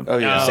 punished. Oh,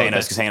 yeah.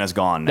 Santa's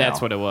gone now.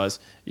 That's what it was.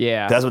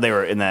 Yeah. That's what they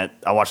were in that.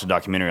 I watched a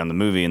documentary on the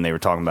movie, and they were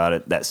talking about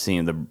it. That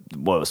scene,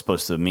 what it was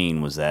supposed to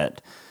mean was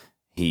that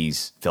Billy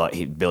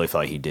felt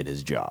like he did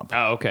his job.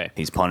 Oh, okay.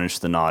 He's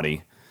punished the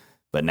naughty,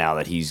 but now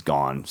that he's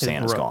gone,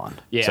 Santa's bro- gone.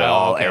 Yeah, so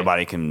okay.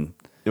 everybody can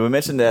Did we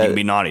mention you that can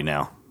be naughty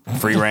now.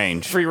 Free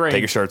range. Free range.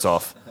 Take your shirts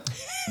off.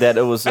 that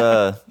it was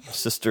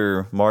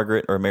Sister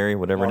Margaret or Mary,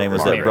 whatever her name was,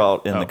 that Margaret.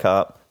 brought in the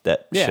cop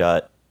that Yeah.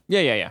 shot?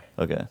 Yeah.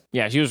 Okay.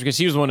 Yeah, because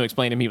she was the one who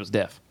explained to him he was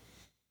deaf.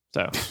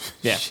 So,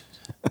 yeah.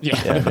 Yeah,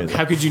 I knew that.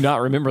 How could you not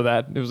remember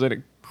that? It was a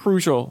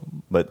crucial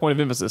But- point of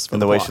emphasis for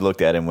And the way plot. she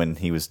looked at him when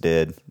he was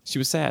dead, She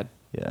was sad.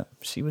 yeah,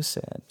 she was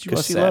sad was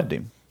because she sad. loved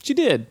him. She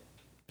did.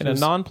 In was-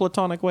 a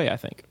non-platonic way, I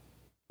think.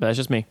 But that's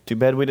just me. Too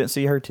bad we didn't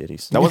see her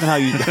titties. That wasn't how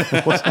you.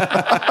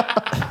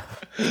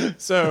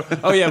 So,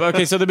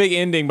 okay. So the big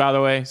ending, by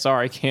the way.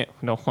 Sorry,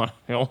 don't want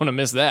to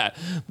miss that.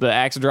 The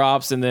axe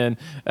drops, and then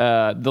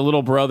the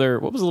little brother.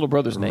 What was the little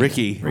brother's name?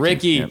 Ricky.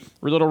 Yep.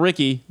 Little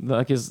Ricky.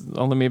 Like his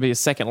only maybe his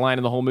second line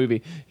in the whole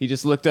movie. He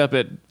just looked up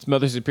at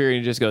Mother Superior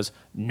and he just goes,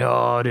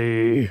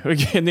 "Naughty,"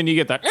 and then you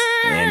get the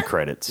End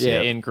credits. yeah,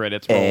 end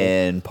credits. Roll.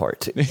 And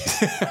part 2.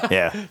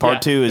 Yeah.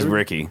 Part 2 is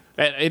Ricky.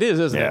 It is,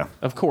 isn't Yeah. it?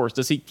 Of course.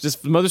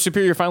 Does Mother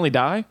Superior finally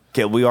die?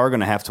 Okay, we are going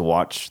to have to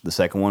watch the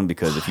second one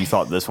because if you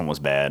thought this one was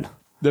bad,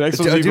 The next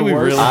Do one's even we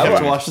worse. really have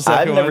to watch the second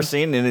I've one? never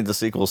seen any of the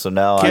sequels, so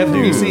now I Kevin,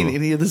 have you do. seen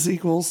any of the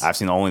sequels? I've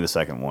seen only the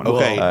second one.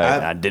 Okay, And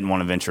I didn't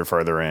want to venture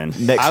further in.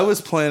 Next, I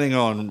was planning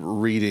on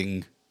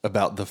reading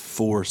about the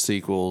 4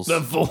 sequels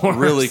The 4.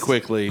 really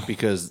quickly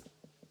because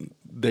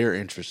they're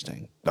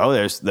interesting. Oh,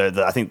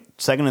 I think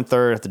second and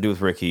third have to do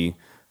with Ricky.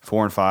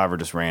 4 and 5 are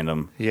just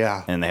random.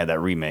 Yeah. And they had that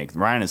remake.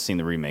 Ryan has seen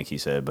the remake, he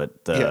said, but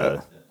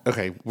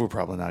Okay, we're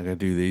probably not going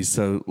to do these.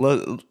 So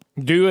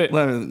Do it.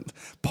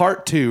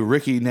 part 2,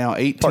 Ricky, now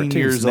 18 Part 2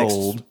 years is next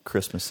old,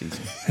 Christmas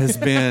season. has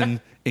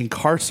been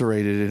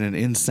incarcerated in an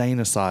insane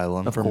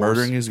asylum for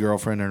murdering his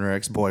girlfriend and her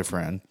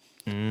ex-boyfriend.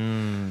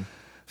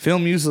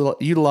 Film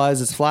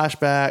utilizes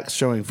flashbacks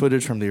showing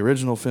footage from the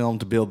original film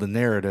to build the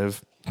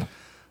narrative.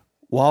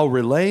 While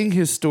relaying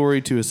his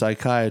story to a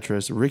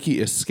psychiatrist, Ricky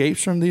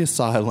escapes from the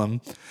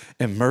asylum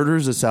and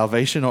murders a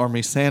Salvation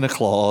Army Santa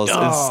Claus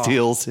and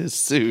steals his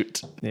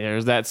suit.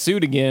 There's that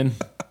suit again.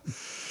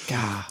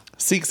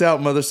 Seeks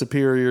out Mother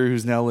Superior,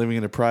 who's now living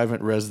in a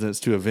private residence,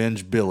 to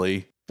avenge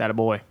Billy. That a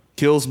boy.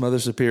 Kills Mother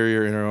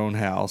Superior in her own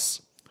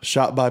house.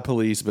 Shot by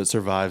police, but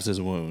survives his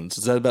wounds.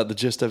 Is that about the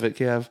gist of it,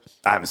 Kev?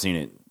 I haven't seen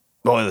it.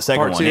 Oh, the second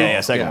Part one. two? Yeah,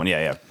 second Yeah. one.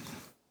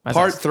 Yeah.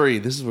 Part 3.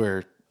 This is where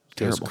it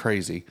goes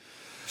crazy.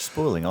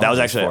 Spoiling all That was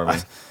this actually.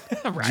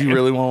 for me. Do you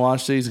really want to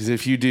watch these? Because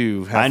if you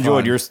do, have I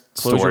enjoyed fun. your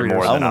story more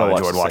I than wanna I watch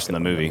enjoyed the watching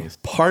second the one, movie. at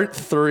least. Part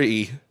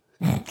 3,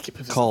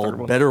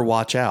 called Better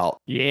Watch Out,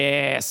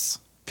 Yes.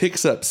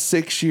 picks up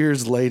 6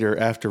 years later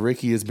after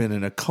Ricky has been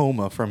in a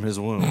coma from his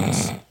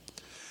wounds.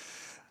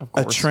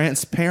 A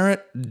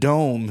transparent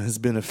dome has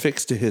been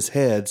affixed to his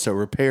head so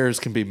repairs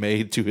can be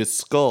made to his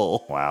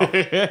skull. Wow.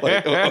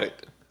 Wait.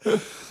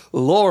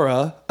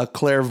 Laura, a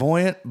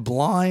clairvoyant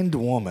blind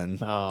woman,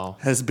 Oh.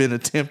 has been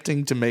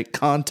attempting to make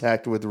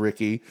contact with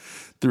Ricky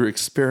through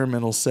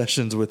experimental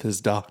sessions with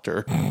his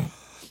doctor.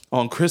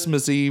 On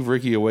Christmas Eve,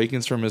 Ricky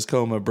awakens from his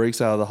coma,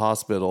 breaks out of the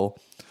hospital.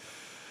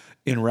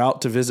 En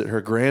route to visit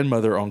her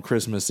grandmother on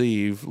Christmas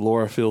Eve,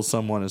 Laura feels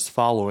someone is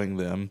following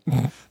them.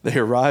 They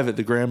arrive at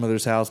the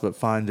grandmother's house but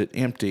find it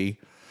empty.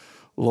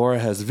 Laura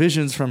has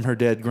visions from her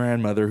dead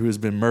grandmother, who has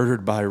been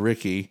murdered by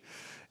Ricky,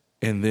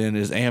 and then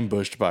is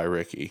ambushed by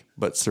Ricky,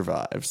 but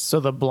survives. So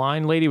the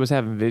blind lady was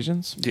having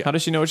visions? Yeah. How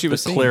does she know what she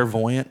was The seeing?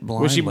 clairvoyant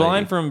blind Was she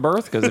blind lady. from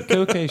birth? Because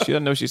okay, she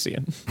doesn't know what she's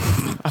seeing.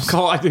 I'm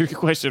calling the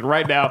question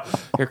right now.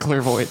 Your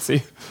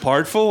clairvoyancy.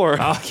 Part 4,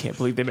 Oh, I can't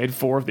believe they made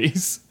 4 of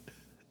these.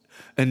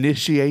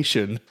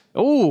 Initiation,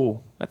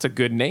 Oh, that's a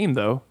good name,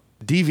 though.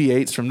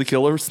 deviates from the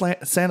Killer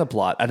Santa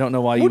plot. I don't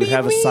know why you What would do you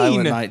have a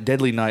Silent mean? Night,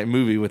 Deadly Night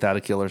movie without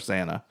a Killer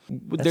Santa.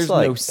 There's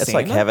like, no it's Santa.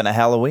 like having a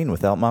Halloween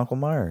without Michael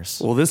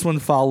Myers. Well, this one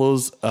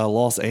follows a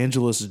Los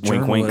Angeles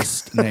Wink, wink.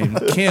 journalist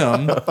named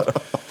Kim,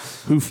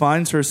 who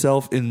finds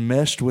herself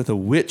enmeshed with a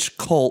witch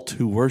cult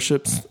who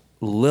worships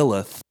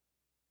Lilith.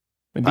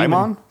 A demon.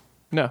 Paimon?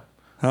 No.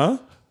 Huh?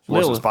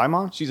 Worships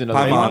Paimon? She's another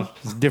Paimon. demon.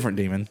 It's a different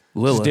demon. She's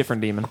Lilith. a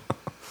different demon.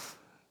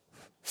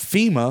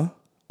 FEMA,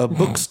 a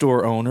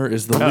bookstore owner,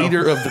 is the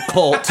leader of the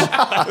cult.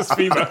 It's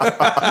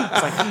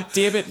like,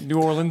 damn it, New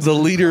Orleans. The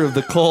leader of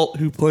the cult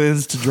who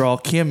plans to draw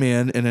Kim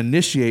in and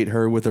initiate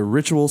her with a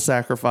ritual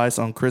sacrifice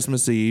on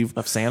Christmas Eve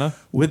Of Santa?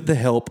 with the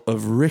help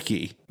of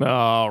Ricky,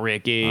 Oh,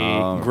 Ricky.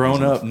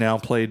 grown up, now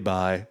played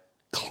by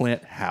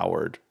Clint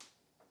Howard,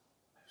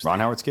 Ron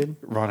Howard's kid?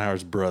 Ron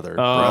Howard's brother.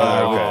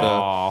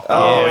 Oh,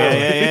 Oh,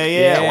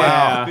 yeah.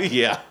 Wow.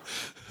 Yeah.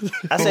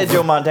 I said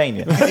Joe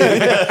Montana.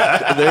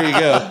 There you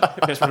go.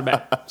 Pitch for the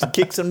bat.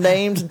 Kick some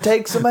names and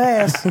take some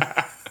ass.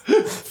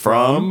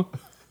 From?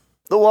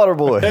 The Water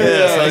Boy.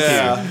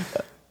 Adam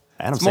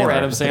Sandler. more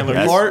Adam Sandler.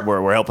 That's- Part-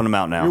 we're helping him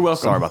out now. You're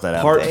welcome. Sorry about that,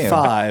 Adam. Part Damn.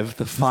 5,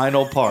 the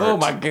final part. Oh,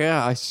 my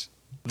gosh.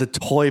 The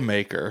Toy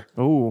Maker.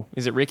 Oh,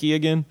 is it Ricky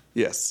again?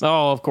 Yes.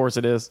 Oh, of course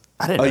it is.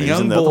 I didn't know A he was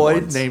in young the other boy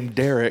ones. named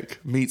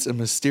Derek meets a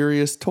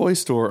mysterious toy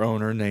store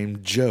owner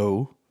named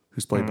Joe,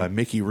 who's played by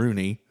Mickey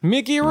Rooney,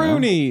 Mickey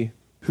Rooney.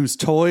 whose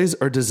toys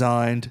are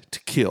designed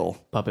to kill.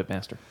 Puppet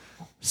Master.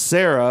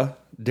 Sarah,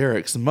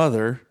 Derek's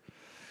mother,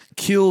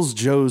 kills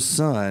Joe's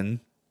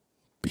son,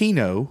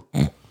 Pino,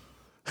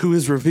 who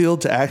is revealed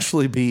to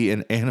actually be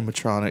an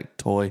animatronic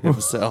toy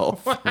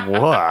himself.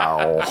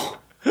 Wow.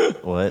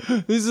 What?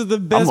 This is the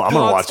best I'm gonna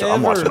plots watch. I'm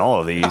ever. watching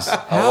all of these.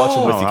 I'll watch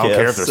them with you, I don't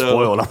care if they're Kev.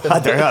 spoiled. I'm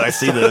not there. I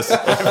see this.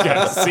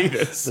 Gotta see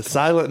this. The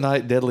Silent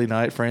Night, Deadly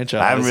Night franchise.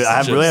 I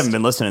just- really haven't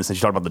been listening since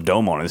you talked about the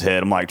dome on his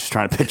head. I'm like just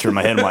trying to picture in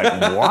my head. I'm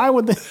like, why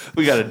would they?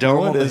 We got a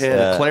dome on the is head,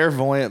 that? a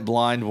clairvoyant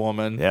blind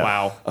woman, Yeah.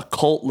 Wow. a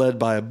cult led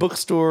by a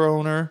bookstore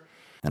owner,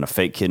 And a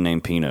fake kid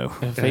named Pino.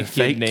 Fake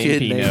kid named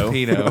Pino.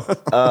 Pino.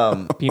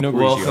 Pino Grigio.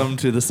 Welcome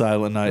to the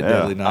Silent Night,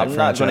 Deadly Night I'm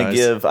not franchise. going to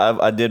give.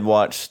 I did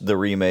watch the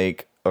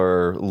remake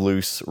or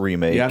loose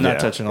remake. Yeah, I'm not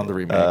touching on the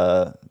remake.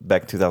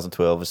 Back in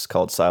 2012. It's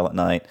called Silent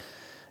Night.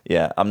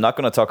 Yeah, I'm not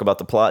going to talk about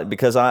the plot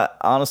because I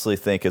honestly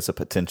think it's a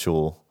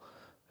potential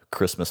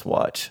Christmas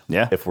watch.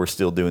 Yeah. If we're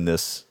still doing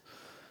this.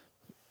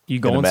 You a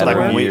going matter Like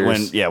of somewhere?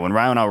 years. when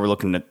Ryan and I were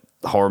looking at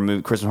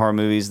Christmas horror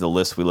movies, the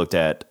list we looked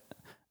at,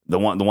 the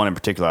one in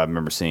particular I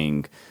remember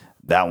seeing,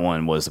 that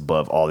one was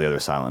above all the other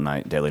Silent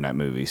Night, Deadly Night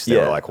movies. They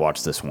Yeah. were like,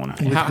 watch this one.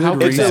 How good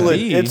could It's that a,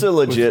 be? it's a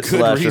legit good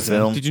slasher reason.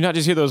 film. Did you not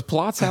just hear those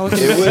plots? How it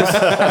It was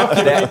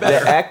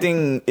the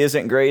acting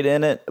isn't great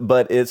in it,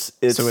 but it's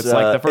So it's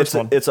like the first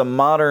it's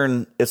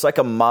one. It's like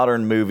a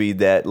modern movie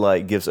that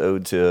like gives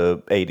ode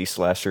to 80s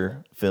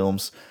slasher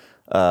films,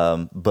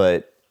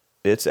 but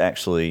it's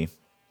actually,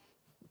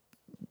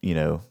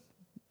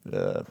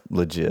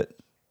 legit.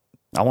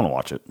 I want to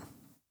watch it.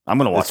 I'm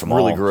going to watch It's them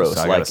really all. gross.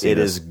 I gotta Like, see it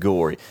this. is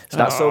gory. It's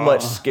not so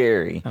much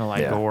scary. I don't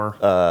like Yeah. gore.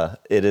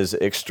 It is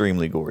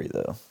extremely gory,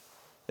 though.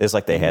 It's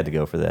like they had to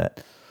go for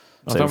that.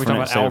 I thought we were talking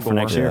about Al for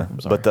next Gore. year. I'm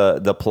sorry.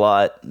 But the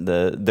plot,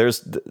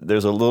 there's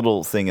a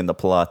little thing in the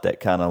plot that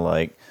kind of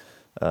like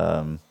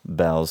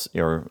bows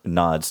or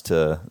nods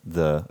to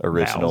the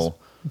original.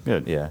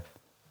 Good. Yeah.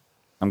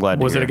 I'm glad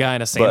to Was hear it a guy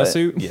in a Santa But,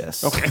 suit?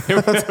 yes. Okay.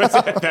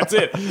 That's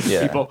it.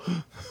 Yeah. People.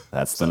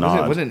 That's the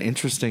What nod. an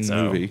interesting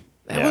movie.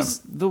 That was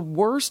the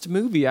worst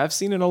movie I've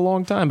seen in a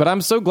long time. But I'm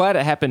so glad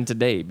it happened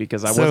today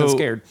because I wasn't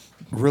scared.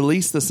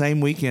 Released the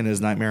same weekend as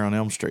Nightmare on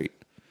Elm Street.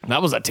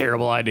 That was a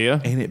terrible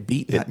idea. And it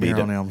beat Nightmare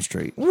on Elm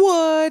Street.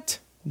 What?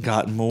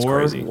 Got more,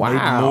 crazy. made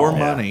Wow. more Yeah.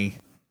 money.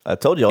 I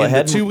told you, I And the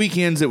had 2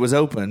 weekends it was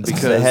open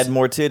because because it had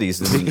more titties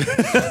than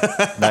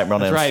Nightmare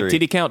on Elm Right. Street.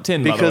 Titty count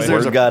 10, by the because way. there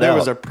Word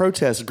was got a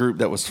protest group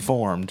that was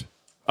formed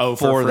Oh,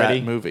 for Freddy?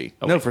 that movie.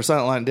 No, for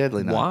Silent Night and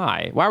Deadly Night.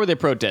 Why? Why were they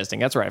protesting?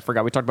 That's right. I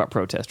forgot. We talked about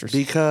protesters.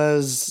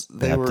 Because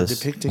they were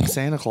Baptist. depicting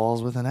Santa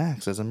Claus with an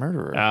axe as a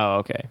murderer. Oh,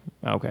 okay.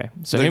 Okay.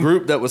 So The him-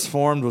 group that was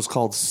formed was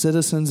called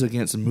Citizens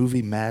Against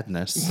Movie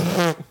Madness.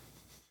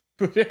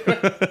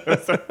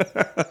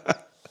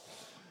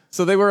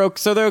 So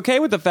they're okay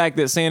with the fact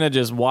that Santa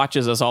just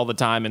watches us all the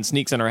time and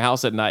sneaks in our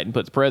house at night and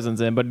puts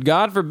presents in, but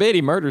God forbid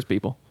he murders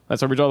people.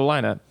 That's where we draw the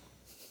line at.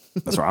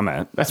 That's where I'm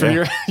at. That's where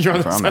you're on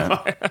the That's where I'm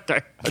side.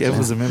 Okay. Kev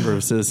was a member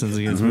of Citizens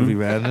Against Movie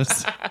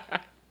Madness.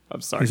 I'm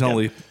sorry. He's Kev.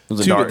 only It was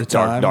a 2 at the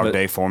time. dark but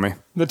day for me.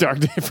 the dark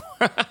day.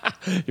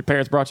 Your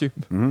parents brought you.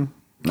 No,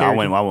 I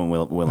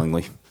went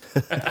willingly.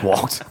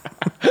 Walked.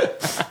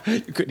 You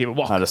couldn't even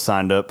walk. I just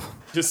signed up.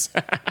 Just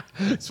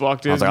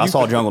walked in. I was like, I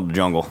saw Jungle to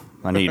Jungle.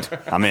 I'm in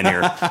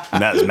here.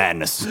 And that is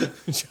madness.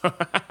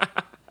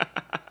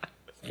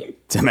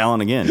 Tim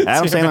Allen again.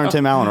 Adam Sandler and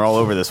Tim Allen are all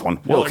over this one.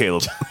 Whoa,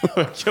 Caleb.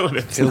 Killing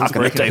it. Caleb's knocking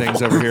the breaking table.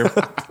 things over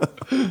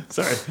here.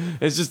 Sorry.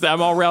 It's just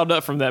I'm all riled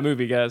up from that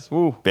movie, guys.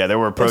 Woo. Yeah, there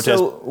were protests.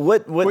 So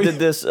what did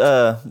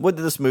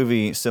this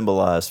movie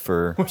symbolize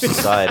for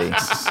society?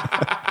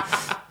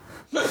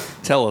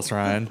 Tell us,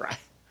 Ryan.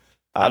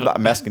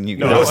 I'm asking you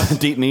There guys. was a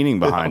deep meaning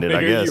behind it,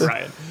 I guess. You're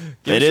right.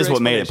 Give It us is your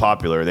what made it explanation.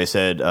 popular. They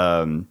said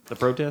The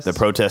protest. the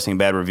protesting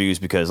bad reviews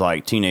because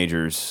like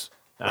teenagers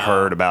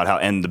heard about how,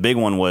 and the big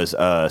one was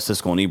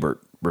Siskel and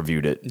Ebert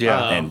reviewed it,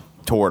 and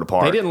tore it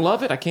apart. They didn't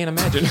love it. I can't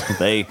imagine.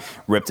 They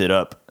ripped it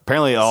up.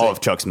 Apparently, all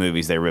of Chuck's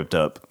movies they ripped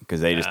up because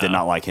they just did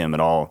not like him at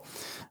all.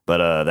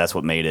 But that's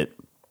what made it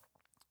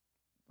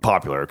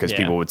popular because Yeah.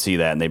 people would see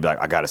that and they'd be like,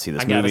 "I got to see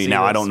this I gotta movie." see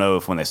Now I this. don't know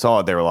if when they saw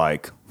it they were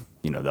like,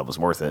 that was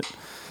worth it.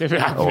 It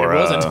Or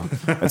wasn't.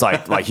 it's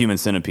like Human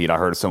Centipede. I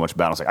heard so much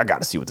about it. I was like, I got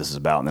to see what this is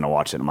about. And then I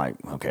watched it. And I'm like,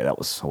 okay, that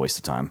was a waste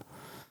of time.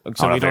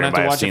 So I we don't know don't if have to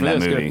everybody's watch it seen for that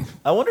this. movie. Good.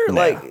 I wonder,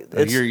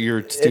 it's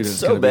Your student's it's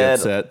so going to be bad.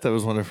 upset. That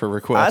was one of her I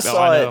requests.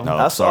 saw I it. know.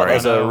 I saw sorry. it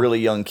as I a know. really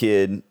young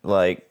kid,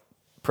 like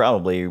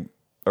probably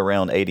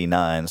around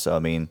 '89. So I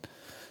mean,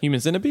 Human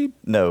Centipede?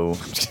 no,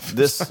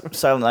 this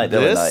Silent Night,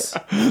 Deadly This?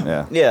 Night.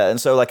 Yeah. Yeah, and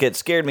so like it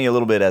scared me a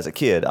little bit as a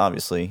kid,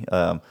 obviously.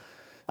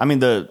 I mean,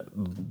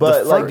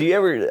 But like, do you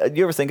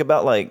ever think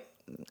about like,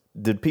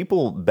 did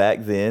people back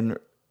then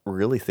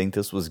really think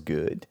this was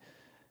good?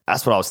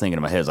 that's what I was thinking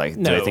in my head. Is like,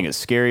 do No. they think it's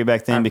scary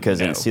back then because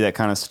they no. didn't see that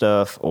kind of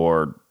stuff,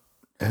 or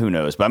who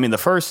knows? But I mean, the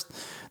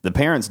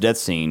parents' death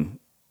scene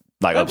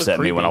like That was upset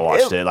me when I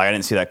creepy. watched it. Like I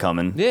didn't see that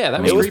coming. Yeah, that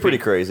I was mean, It was creepy. pretty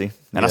crazy.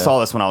 And I saw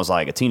this when I was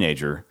like a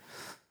teenager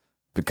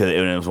because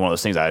it was one of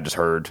those things I had just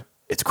heard.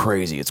 It's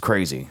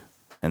crazy.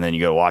 And then you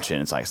go watch it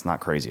and it's like, it's not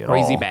crazy at all.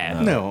 Crazy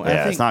bad. No, I Yeah,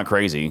 think it's not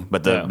crazy.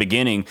 But the No.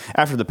 beginning,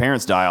 after the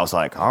parents die, I was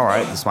like, all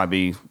right, this might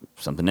be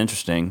something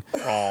interesting.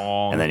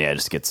 And then, it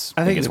just gets,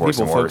 I it think gets that worse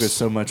people and worse. focus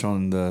so much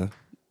on the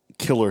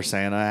killer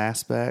Santa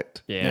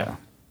aspect. Yeah.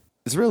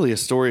 It's really a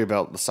story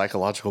about the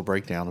psychological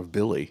breakdown of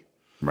Billy,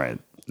 Right.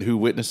 who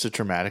witnessed a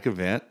traumatic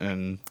event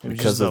and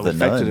Because just of the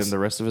affected nuns. him the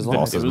rest of his Lost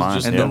life. his was mind.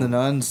 just- And Yeah. then the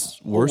nuns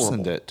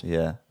worsened it.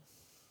 Yeah.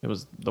 It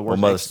was the Well,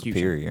 worst Mother execution.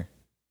 Superior.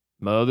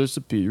 Mother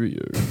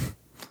Superior.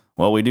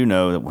 Well, we do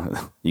know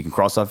that you can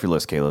cross off your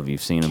list, Caleb.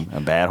 You've seen a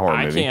bad horror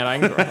I movie. can't.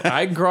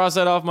 I can cross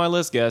that off my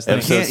list, guys.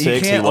 Thank you. Episode You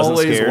 6, he can't wasn't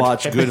always scared.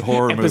 watch good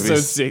horror Episode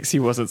movies. 6, he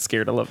wasn't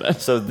scared. I love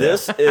that. So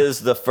this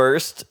is the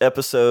first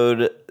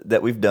episode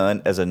that we've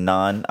done as a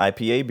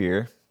non-IPA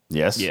beer.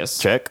 Yes. Yes.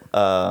 Check.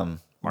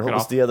 What it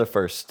was off. the other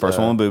first? First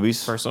one with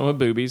boobies. First one with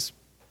boobies.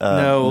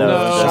 No,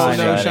 no, Shining.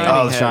 Shining.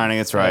 Oh, The had Shining.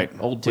 That's right.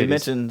 Old We titties.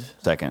 mentioned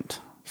Second.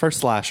 First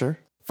slasher.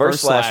 first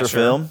slasher slasher.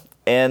 film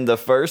and the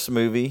first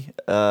movie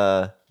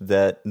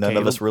that none of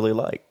Caleb. us really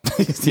like.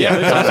 Yeah,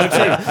 that's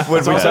also true.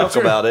 When we talk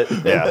about it,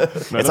 Yeah.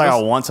 It's like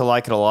I want to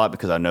like it a lot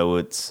because I know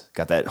it's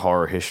got that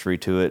horror history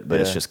to it, but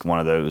it's Yeah. just one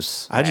of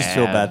those. I just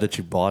feel Bad. bad that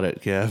you bought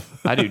it, Kev.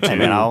 I do too. Hey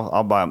man,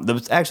 I'll buy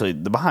them. Actually,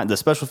 the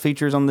special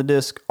features on the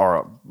disc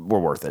were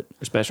worth it.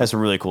 They're special? That's some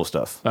really cool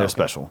stuff. They're okay.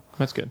 special.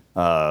 That's good.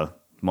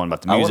 One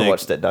about the I want music. to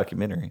watch that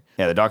documentary.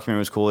 Yeah, the documentary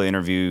was cool. They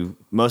interview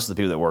most of the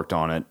people that worked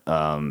on it.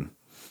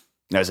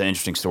 There's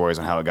interesting stories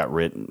on how it got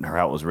written, or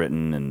how it was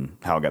written, and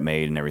how it got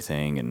made, and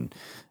everything. And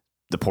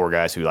the poor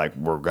guys who like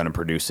were going to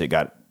produce it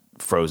got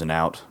frozen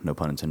out, no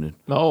pun intended,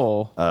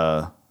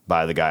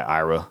 by the guy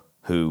Ira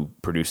who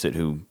produced it,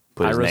 who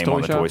put his Ira's name Toy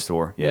on the Shop? toy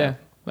store. Yeah,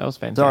 that was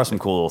fantastic. There are some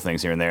cool little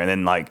things here and there. And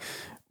then like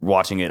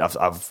watching it,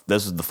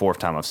 this is the 4th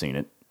time I've seen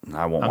it.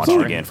 I won't watch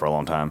it again for a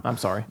long time. I'm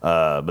sorry.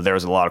 But there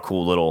was a lot of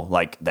cool little,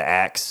 like the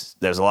axe.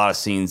 There's a lot of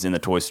scenes in the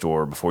toy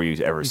store before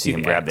you ever see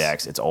him grab the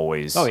axe. It's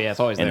always it's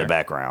always in there. the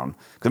background.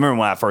 Because I remember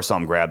when I first saw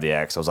him grab the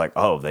axe, I was like,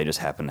 oh, they just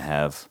happen to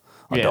have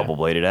a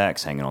double-bladed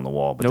axe hanging on the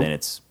wall. But then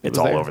it's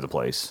all there. over the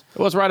place. It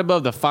was right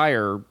above the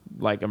fire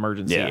like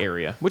emergency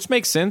area, which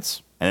makes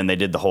sense. And then they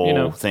did the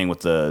whole thing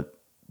with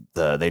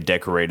they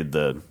decorated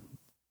the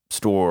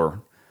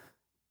store.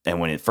 And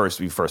when you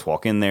first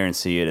walk in there and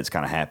see it, it's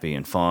kind of happy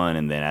and fun.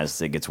 And then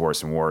as it gets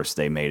worse and worse,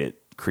 they made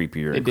it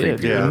creepier and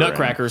creepier. Yeah.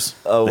 Nutcrackers.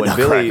 Oh, when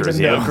Billy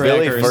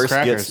Nutcrackers. first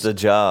gets the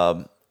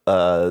job,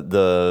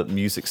 the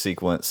music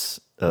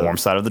sequence. Warm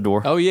Side of the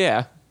Door. Oh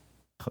yeah,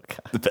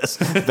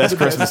 The best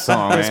Christmas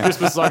song, best man.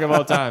 Christmas song of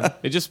all time.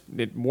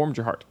 It warmed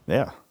your heart.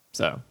 Yeah.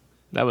 So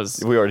that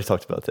was We already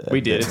talked about that.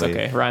 we did. It's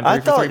okay. Ryan, I 3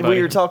 for 3, thought buddy.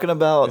 we were talking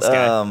about This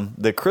guy.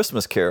 the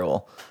Christmas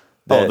Carol.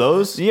 Oh,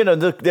 those? You know,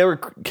 they were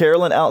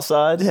caroling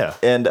outside. Yeah.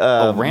 And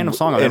A random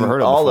song I've and never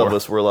heard of all before. of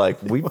us were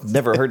like, we've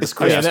never heard this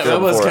Christmas that Carol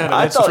was before. kinda-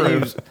 I that's thought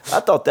true. I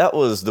thought that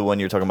was the one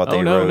you're talking about. Oh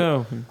that no, wrote.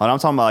 no. And I'm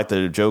talking about like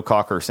the Joe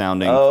Cocker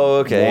sounding Oh,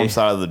 okay. Warm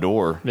Side of the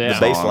Door. Yeah. The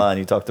bass line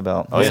you talked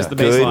about. Oh, yeah. It's the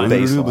Good bass line.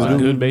 bass line.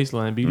 Good bass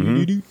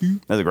line.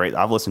 That's a great.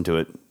 I've listened to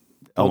it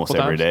almost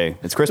Multiple every times? day.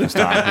 It's Christmas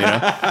time, you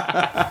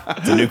know.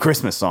 It's a new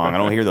Christmas song. I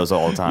don't hear those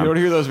all the time. You don't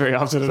hear those very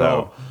often at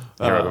all.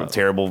 So,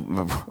 terrible,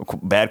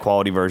 bad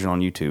quality version on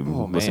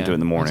YouTube. Listen to it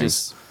in the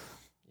mornings.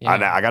 I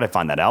got to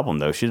find that album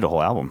though. She did a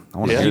whole album. I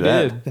want to She hear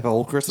that. did. The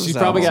whole Christmas She's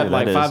probably got album.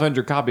 like that is.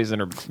 500 copies in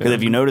her. Because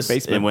if you notice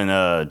basement.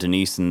 when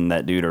Denise and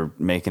that dude are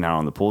making out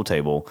on the pool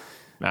table,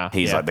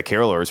 he's like the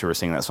carolers who are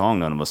singing that song.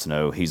 None of us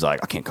know. He's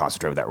like, I can't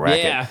concentrate with that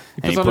racket. Yeah.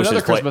 He and he puts on pushes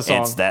another play. Christmas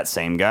song. It's that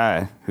same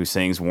guy who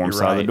sings "Warm You're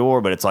Side of the right.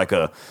 Door," but it's like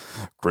a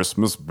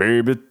Christmas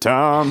baby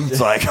time.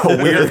 It's like a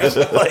weird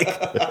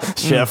like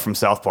chef from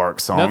South Park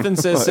song. Nothing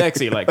says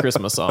sexy like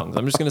Christmas songs.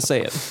 I'm just gonna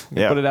say it.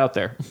 Yeah. Put it out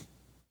there.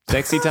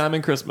 Sexy time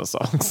and Christmas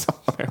songs.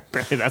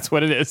 Apparently that's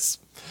what it is.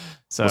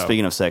 So Well,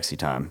 speaking of sexy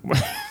time,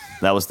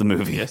 that was the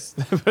movie. yes,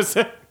 that was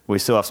it. We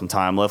still have some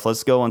time left.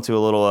 Let's go into a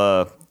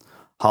little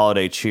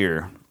holiday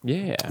cheer.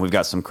 Yeah. We've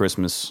got some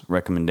Christmas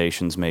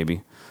recommendations,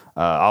 maybe.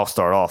 I'll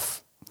start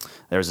off.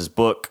 There's this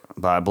book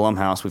by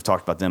Blumhouse. We've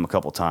talked about them a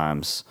couple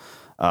times.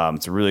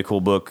 It's a really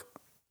cool book.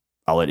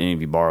 I'll let any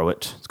of you borrow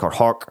it. It's called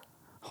Hark,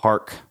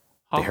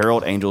 The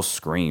Herald Angels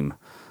Scream.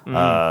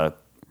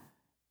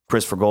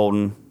 Christopher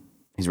Golden,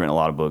 he's written a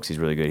lot of books. He's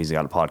really good. He's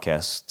got a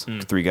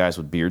podcast, Three Guys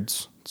with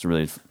Beards. It's a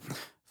really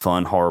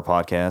fun horror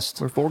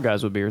podcast. We're 4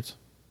 guys with beards.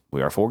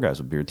 We are 4 guys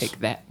with beards, Take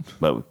that.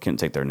 but we couldn't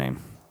take their name.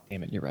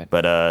 Damn it, you're right.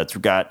 But it's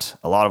got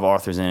a lot of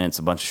authors in it. It's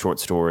a bunch of short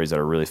stories that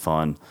are really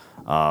fun.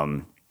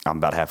 I'm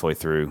about halfway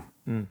through,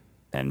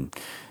 and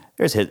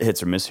there's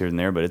hits or miss here and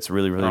there, but it's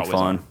really, really always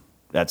fun.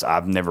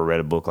 I've never read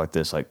a book like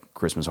this, like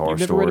Christmas horror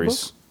You've never read a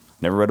stories.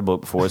 Never read a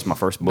book before. It's my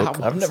first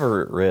book. I've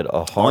never read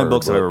a The horror only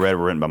books book. I've ever read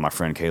were written by my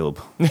friend Caleb.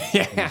 yeah,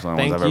 It's the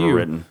only thank ones I've you. ever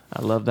written.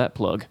 I love that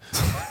plug.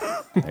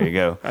 There you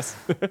go.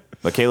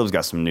 But Caleb's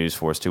got some news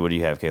for us too. What do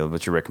you have, Caleb?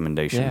 What's your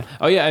recommendation? Yeah.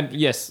 Oh yeah. And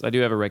yes, I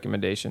do have a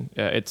recommendation.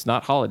 It's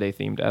not holiday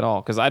themed at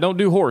all because I don't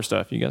do horror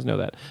stuff. You guys know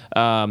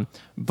that.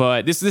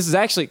 But this is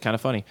actually kind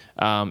of funny.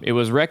 It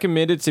was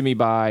recommended to me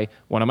by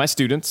one of my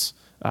students.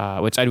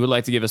 Which I would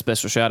like to give a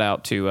special shout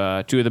out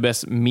to 2 of the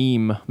best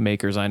meme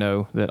makers I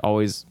know that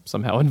always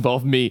somehow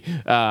involve me.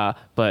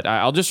 But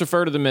I'll just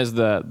refer to them as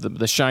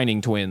the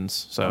Shining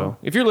Twins. So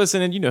if you're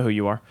listening, you know who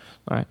you are.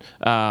 All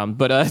right.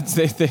 But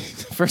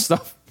first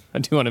off, I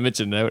do want to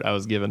mention a note I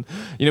was given.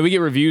 You know, we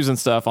get reviews and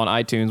stuff on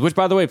iTunes, which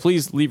by the way,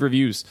 please leave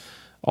reviews.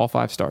 All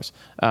 5 stars.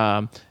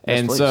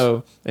 please.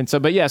 So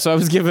I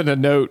was given a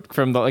note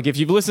from if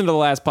you've listened to the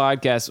last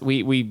podcast,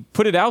 we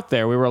put it out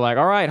there. We were like,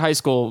 all right, high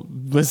school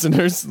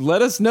listeners,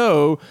 let us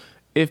know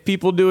if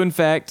people do in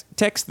fact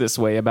text this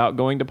way about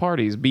going to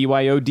parties.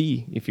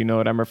 BYOD, if you know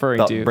what I'm referring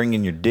About to.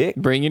 bringing your dick.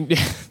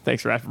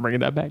 Thanks, Raf, for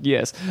bringing that back.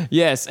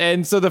 Yes.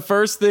 And so the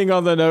first thing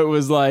on the note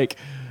was like,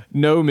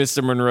 no,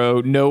 Mr.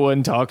 Monroe, no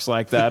one talks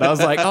like that. I was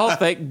like, oh,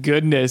 thank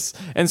goodness.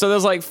 And so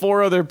there's like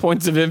 4 other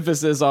points of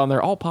emphasis on there,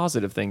 all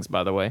positive things,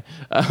 by the way.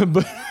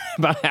 But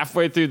about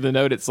halfway through the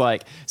note, it's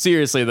like,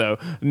 seriously though,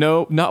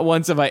 no, not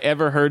once have I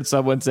ever heard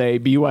someone say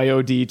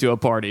BYOD to a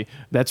party.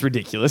 That's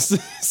ridiculous.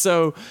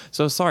 So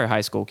sorry, high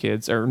school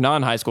kids or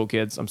non-high school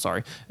kids. I'm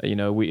sorry. You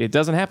know, it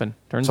doesn't happen.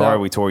 Turns Sorry out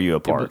we tore you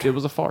apart. it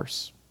was a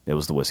farce. It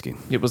was the whiskey.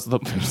 It was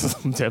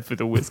definitely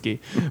the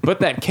whiskey. But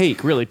that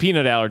cake, really,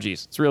 peanut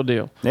allergies. It's a real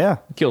deal. Yeah.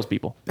 It kills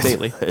people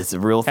daily. It's a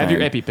real thing. Have your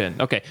EpiPen.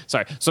 Okay,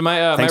 sorry. So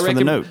Thanks for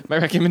the note. my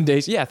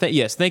recommendation. Yeah,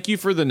 yes. Thank you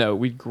for the note.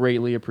 We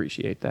greatly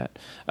appreciate that.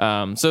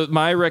 So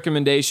my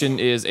recommendation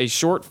is a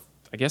short,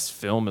 I guess,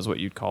 film is what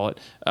you'd call it,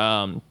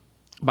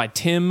 by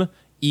Tim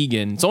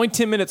Egan. It's only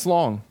 10 minutes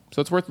long,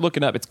 so it's worth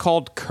looking up. It's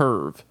called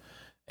Curve,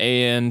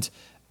 and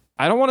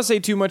I don't want to say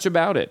too much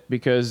about it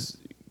because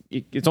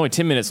it's only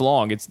 10 minutes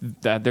long.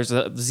 There's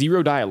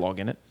zero dialogue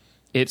in it.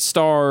 It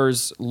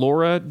stars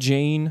Laura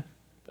Jane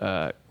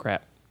Turnay.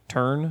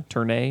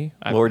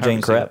 Laura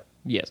Jane Crap.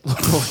 Yes,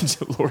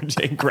 Laura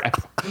Jane Crap.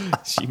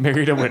 She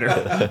married a winner.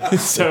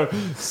 So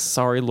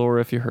sorry,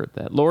 Laura, if you heard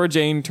that. Laura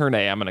Jane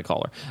Turnay, I'm going to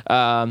call her.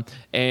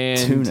 And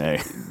Tune.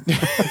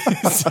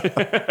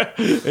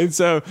 and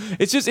so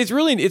it's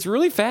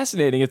really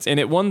fascinating.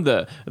 It won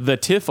the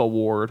TIFF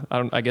award.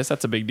 I guess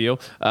that's a big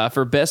deal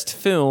for best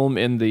film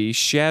in the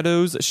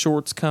Shadows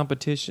Shorts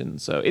competition.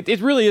 So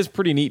it really is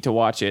pretty neat to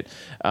watch it.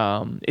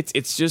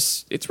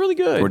 It's really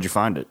good. Where'd you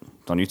find it?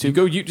 It's on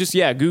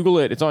YouTube? Google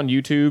it. It's on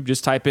YouTube.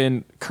 Just type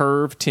in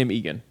Curve Tim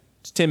Egan.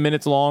 It's 10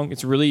 minutes long.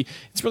 It's really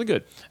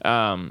good.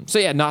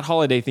 Not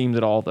holiday themed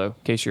at all, though,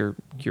 in case you're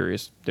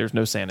curious. There's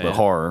no Santa. But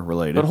horror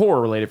related. But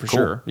horror related for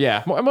sure.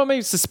 Yeah. Well,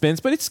 maybe suspense,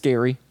 but it's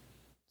scary.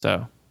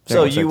 So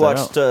you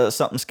watched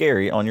something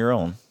scary on your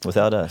own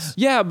without us.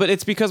 Yeah, but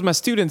it's because my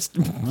students.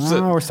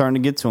 We're starting to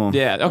get to them.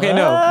 Yeah. Okay.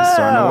 No. It's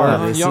starting to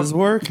work. This is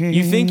working.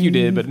 You think you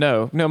did, but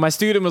no. My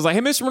student was like,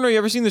 "Hey, Mr. Monroe, you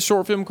ever seen the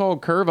short film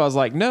called Curve?" I was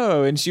like,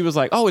 "No," and she was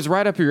like, "Oh, it's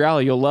right up your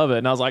alley. You'll love it."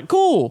 And I was like,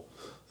 "Cool."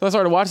 So I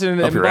started watching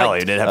it. Up your alley.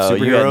 It did have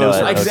you had no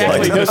superheroes. idea.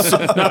 Exactly.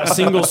 Not a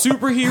single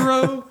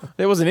superhero.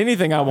 There wasn't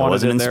anything I wanted.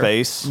 wasn't in there.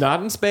 space.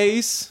 Not in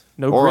space.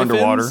 No Or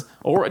griffins, underwater.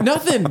 or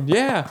nothing.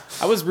 Yeah,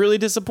 I was really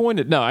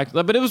disappointed. No,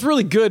 but it was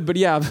really good. But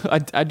yeah,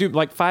 I do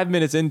like 5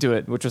 minutes into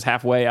it, which was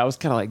halfway. I was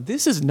kind of like,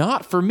 this is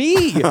not for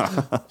me.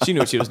 She knew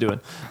what she was doing.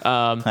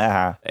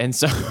 And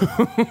so,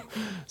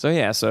 so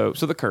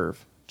the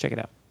Curve. Check it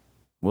out.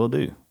 Will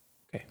do.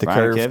 Okay. The Ryan,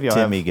 Curve, Kev, y'all Tim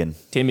have- Egan.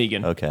 Tim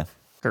Egan. Okay.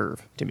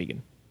 Curve. Tim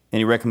Egan.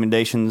 Any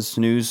recommendations,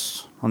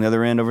 news on the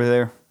other end over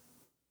there?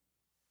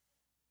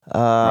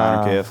 Ryan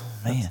or Kev?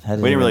 Man,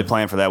 We didn't really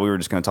plan for that. We were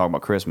just going to talk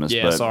about Christmas.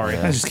 Yeah, but sorry.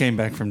 I just came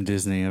back from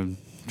Disney. I'm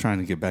trying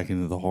to get back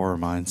into the horror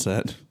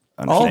mindset.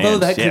 Understand. Although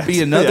that could Yeah.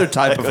 be another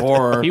type of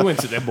horror. He went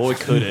to that. Boy,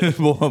 could it?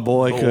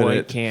 boy, could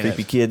it. Can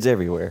Creepy it? kids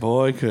everywhere.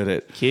 Boy, could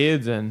it.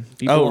 Kids and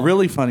people. Oh,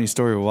 really funny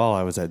story. While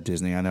I was at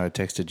Disney, I know I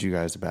texted you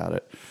guys about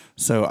it.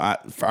 So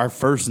for our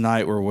first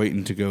night, we're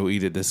waiting to go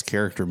eat at this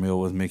character meal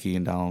with Mickey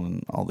and Donald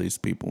and all these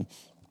people.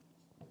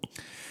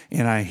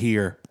 And I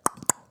hear...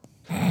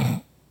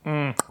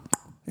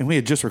 And we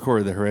had just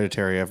recorded the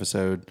Hereditary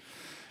episode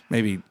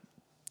maybe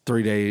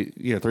 4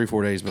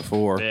 days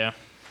before. Yeah.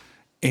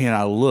 And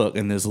I look,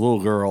 and this little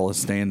girl is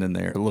standing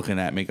there looking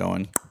at me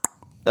going...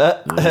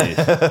 like,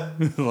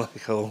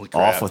 holy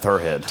crap. Off with her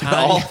head.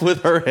 Off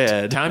with her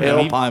head. Time to Hell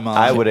meet- pie mom.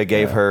 I would have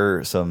gave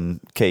her some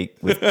cake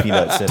with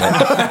peanuts in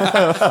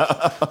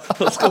it.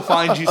 Let's go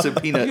find you some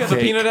peanut You have a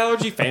cake. peanut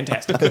allergy?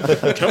 Fantastic.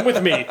 Come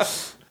with me.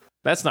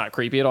 That's not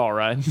creepy at all,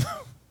 right?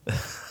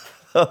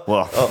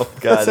 Well, Oh,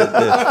 God.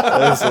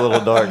 That's a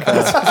little dark.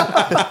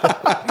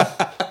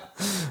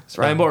 It's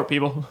Ryan Bork,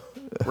 people.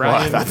 well,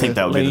 Ryan, I think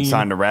that would be the Lane.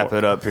 time to wrap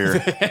it up here.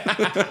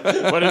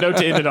 What a note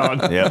to end it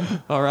on. Yep.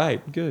 All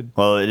right, good.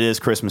 Well, it is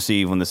Christmas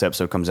Eve when this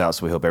episode comes out,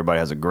 so we hope everybody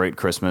has a great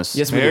Christmas.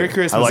 Yes, we Merry do.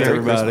 Christmas, I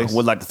everybody.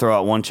 would like to throw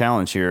out one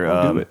challenge here.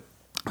 do it.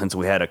 Since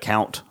we had a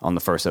count on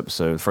the first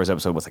episode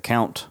with a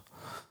count,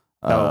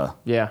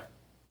 Yeah.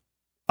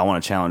 I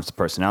want to challenge the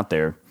person out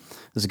there.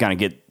 This is kind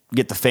of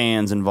get the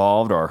fans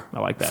involved, or I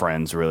like that.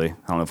 friends, really. I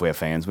don't know if we have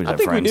fans. We just I have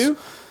think friends. we do.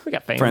 We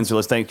got fans. Friends who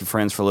listen. Thank you,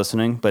 friends, for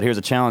listening. But here's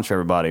a challenge for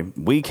everybody.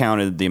 We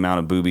counted the amount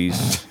of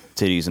boobies,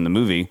 titties in the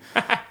movie.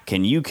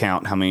 Can you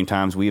count how many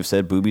times we have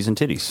said boobies and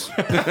titties?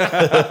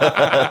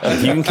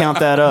 If you can count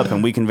that up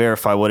and we can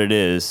verify what it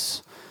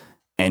is,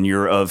 and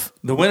you're of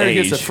The winner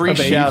age, gets a free of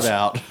age, shout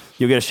out.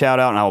 You'll get a shout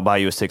out, and I will buy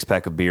you a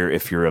 6-pack of beer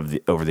if you're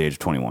over the age of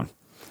 21.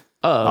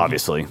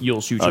 Obviously, You'll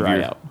shoot Of your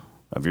eye out.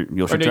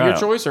 You'll Or shoot no, your eye your out.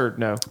 choice or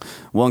no?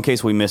 Well, in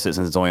case we miss it,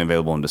 since it's only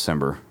available in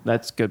December,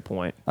 That's a good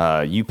point.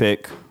 you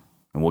pick,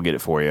 and we'll get it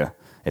for you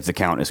if the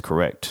count is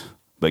correct.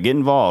 But get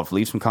involved.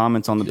 Leave some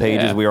comments on the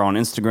pages. Yeah. We are on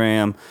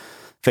Instagram,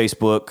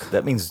 Facebook.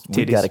 That means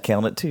we got to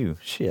count it too.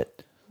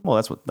 Shit. Well,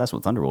 that's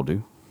what Thunder will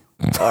do.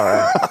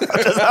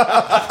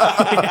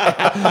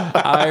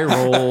 I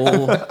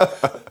roll.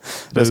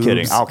 Just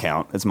kidding. I'll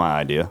count. It's my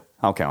idea.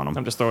 I'll count them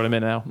I'm just throwing them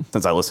in now.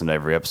 since I listen to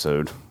every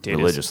episode Titties.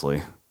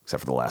 religiously,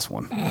 except for the last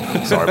one.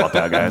 Sorry about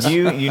that, guys.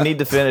 You need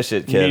to finish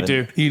it, You Kevin. need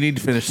to. You need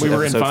to finish We the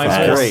were in episode fine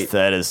fast. form. Great.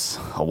 That is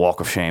a walk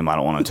of shame I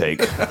don't want to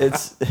take.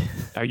 It's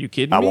Are you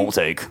kidding I me? won't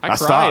take. I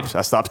stopped. cried.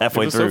 I stopped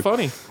halfway It was through. so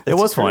funny. It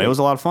was fun. It was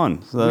a lot of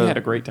fun. We had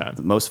a great time.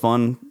 the most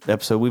fun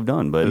episode we've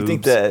done. But I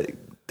think that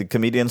the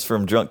comedians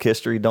from Drunk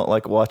History don't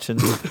like watching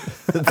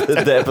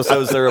the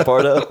episodes they're a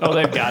part of. Oh,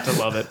 they've got to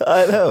love it.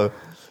 I know.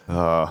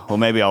 well,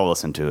 maybe I'll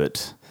listen to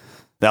it.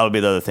 That would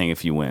be the other thing.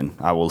 If you win,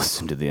 I will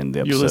listen to the end of the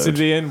episode. You listen to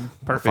the end?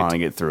 Perfect. Finally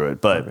get through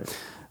it. But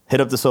hit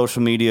up the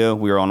social media.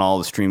 We are on all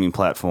the streaming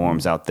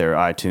platforms out there: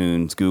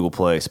 iTunes, Google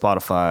Play,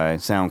 Spotify,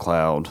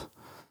 SoundCloud.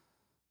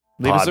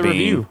 Leave us a Podbean.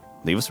 review.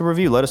 Leave us a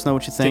review. Let us know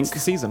what you think. It's the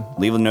season.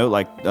 Leave a note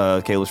like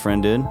Caleb's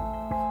friend did.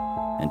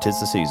 And 'tis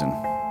the season.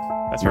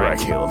 That's You're right.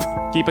 right,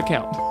 Caleb. Keep a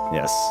count.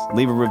 Yes.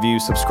 Leave a review,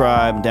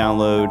 subscribe,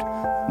 download,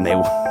 and they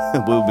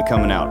will be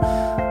coming out.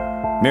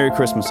 Merry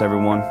Christmas,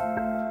 everyone.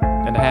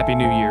 And a happy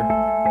new year.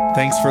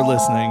 Thanks for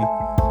listening.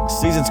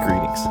 Season's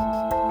greetings.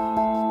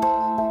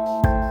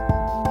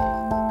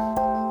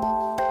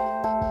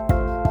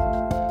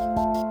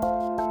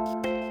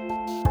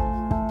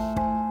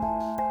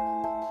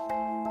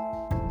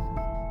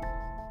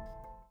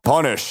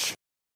 Punish.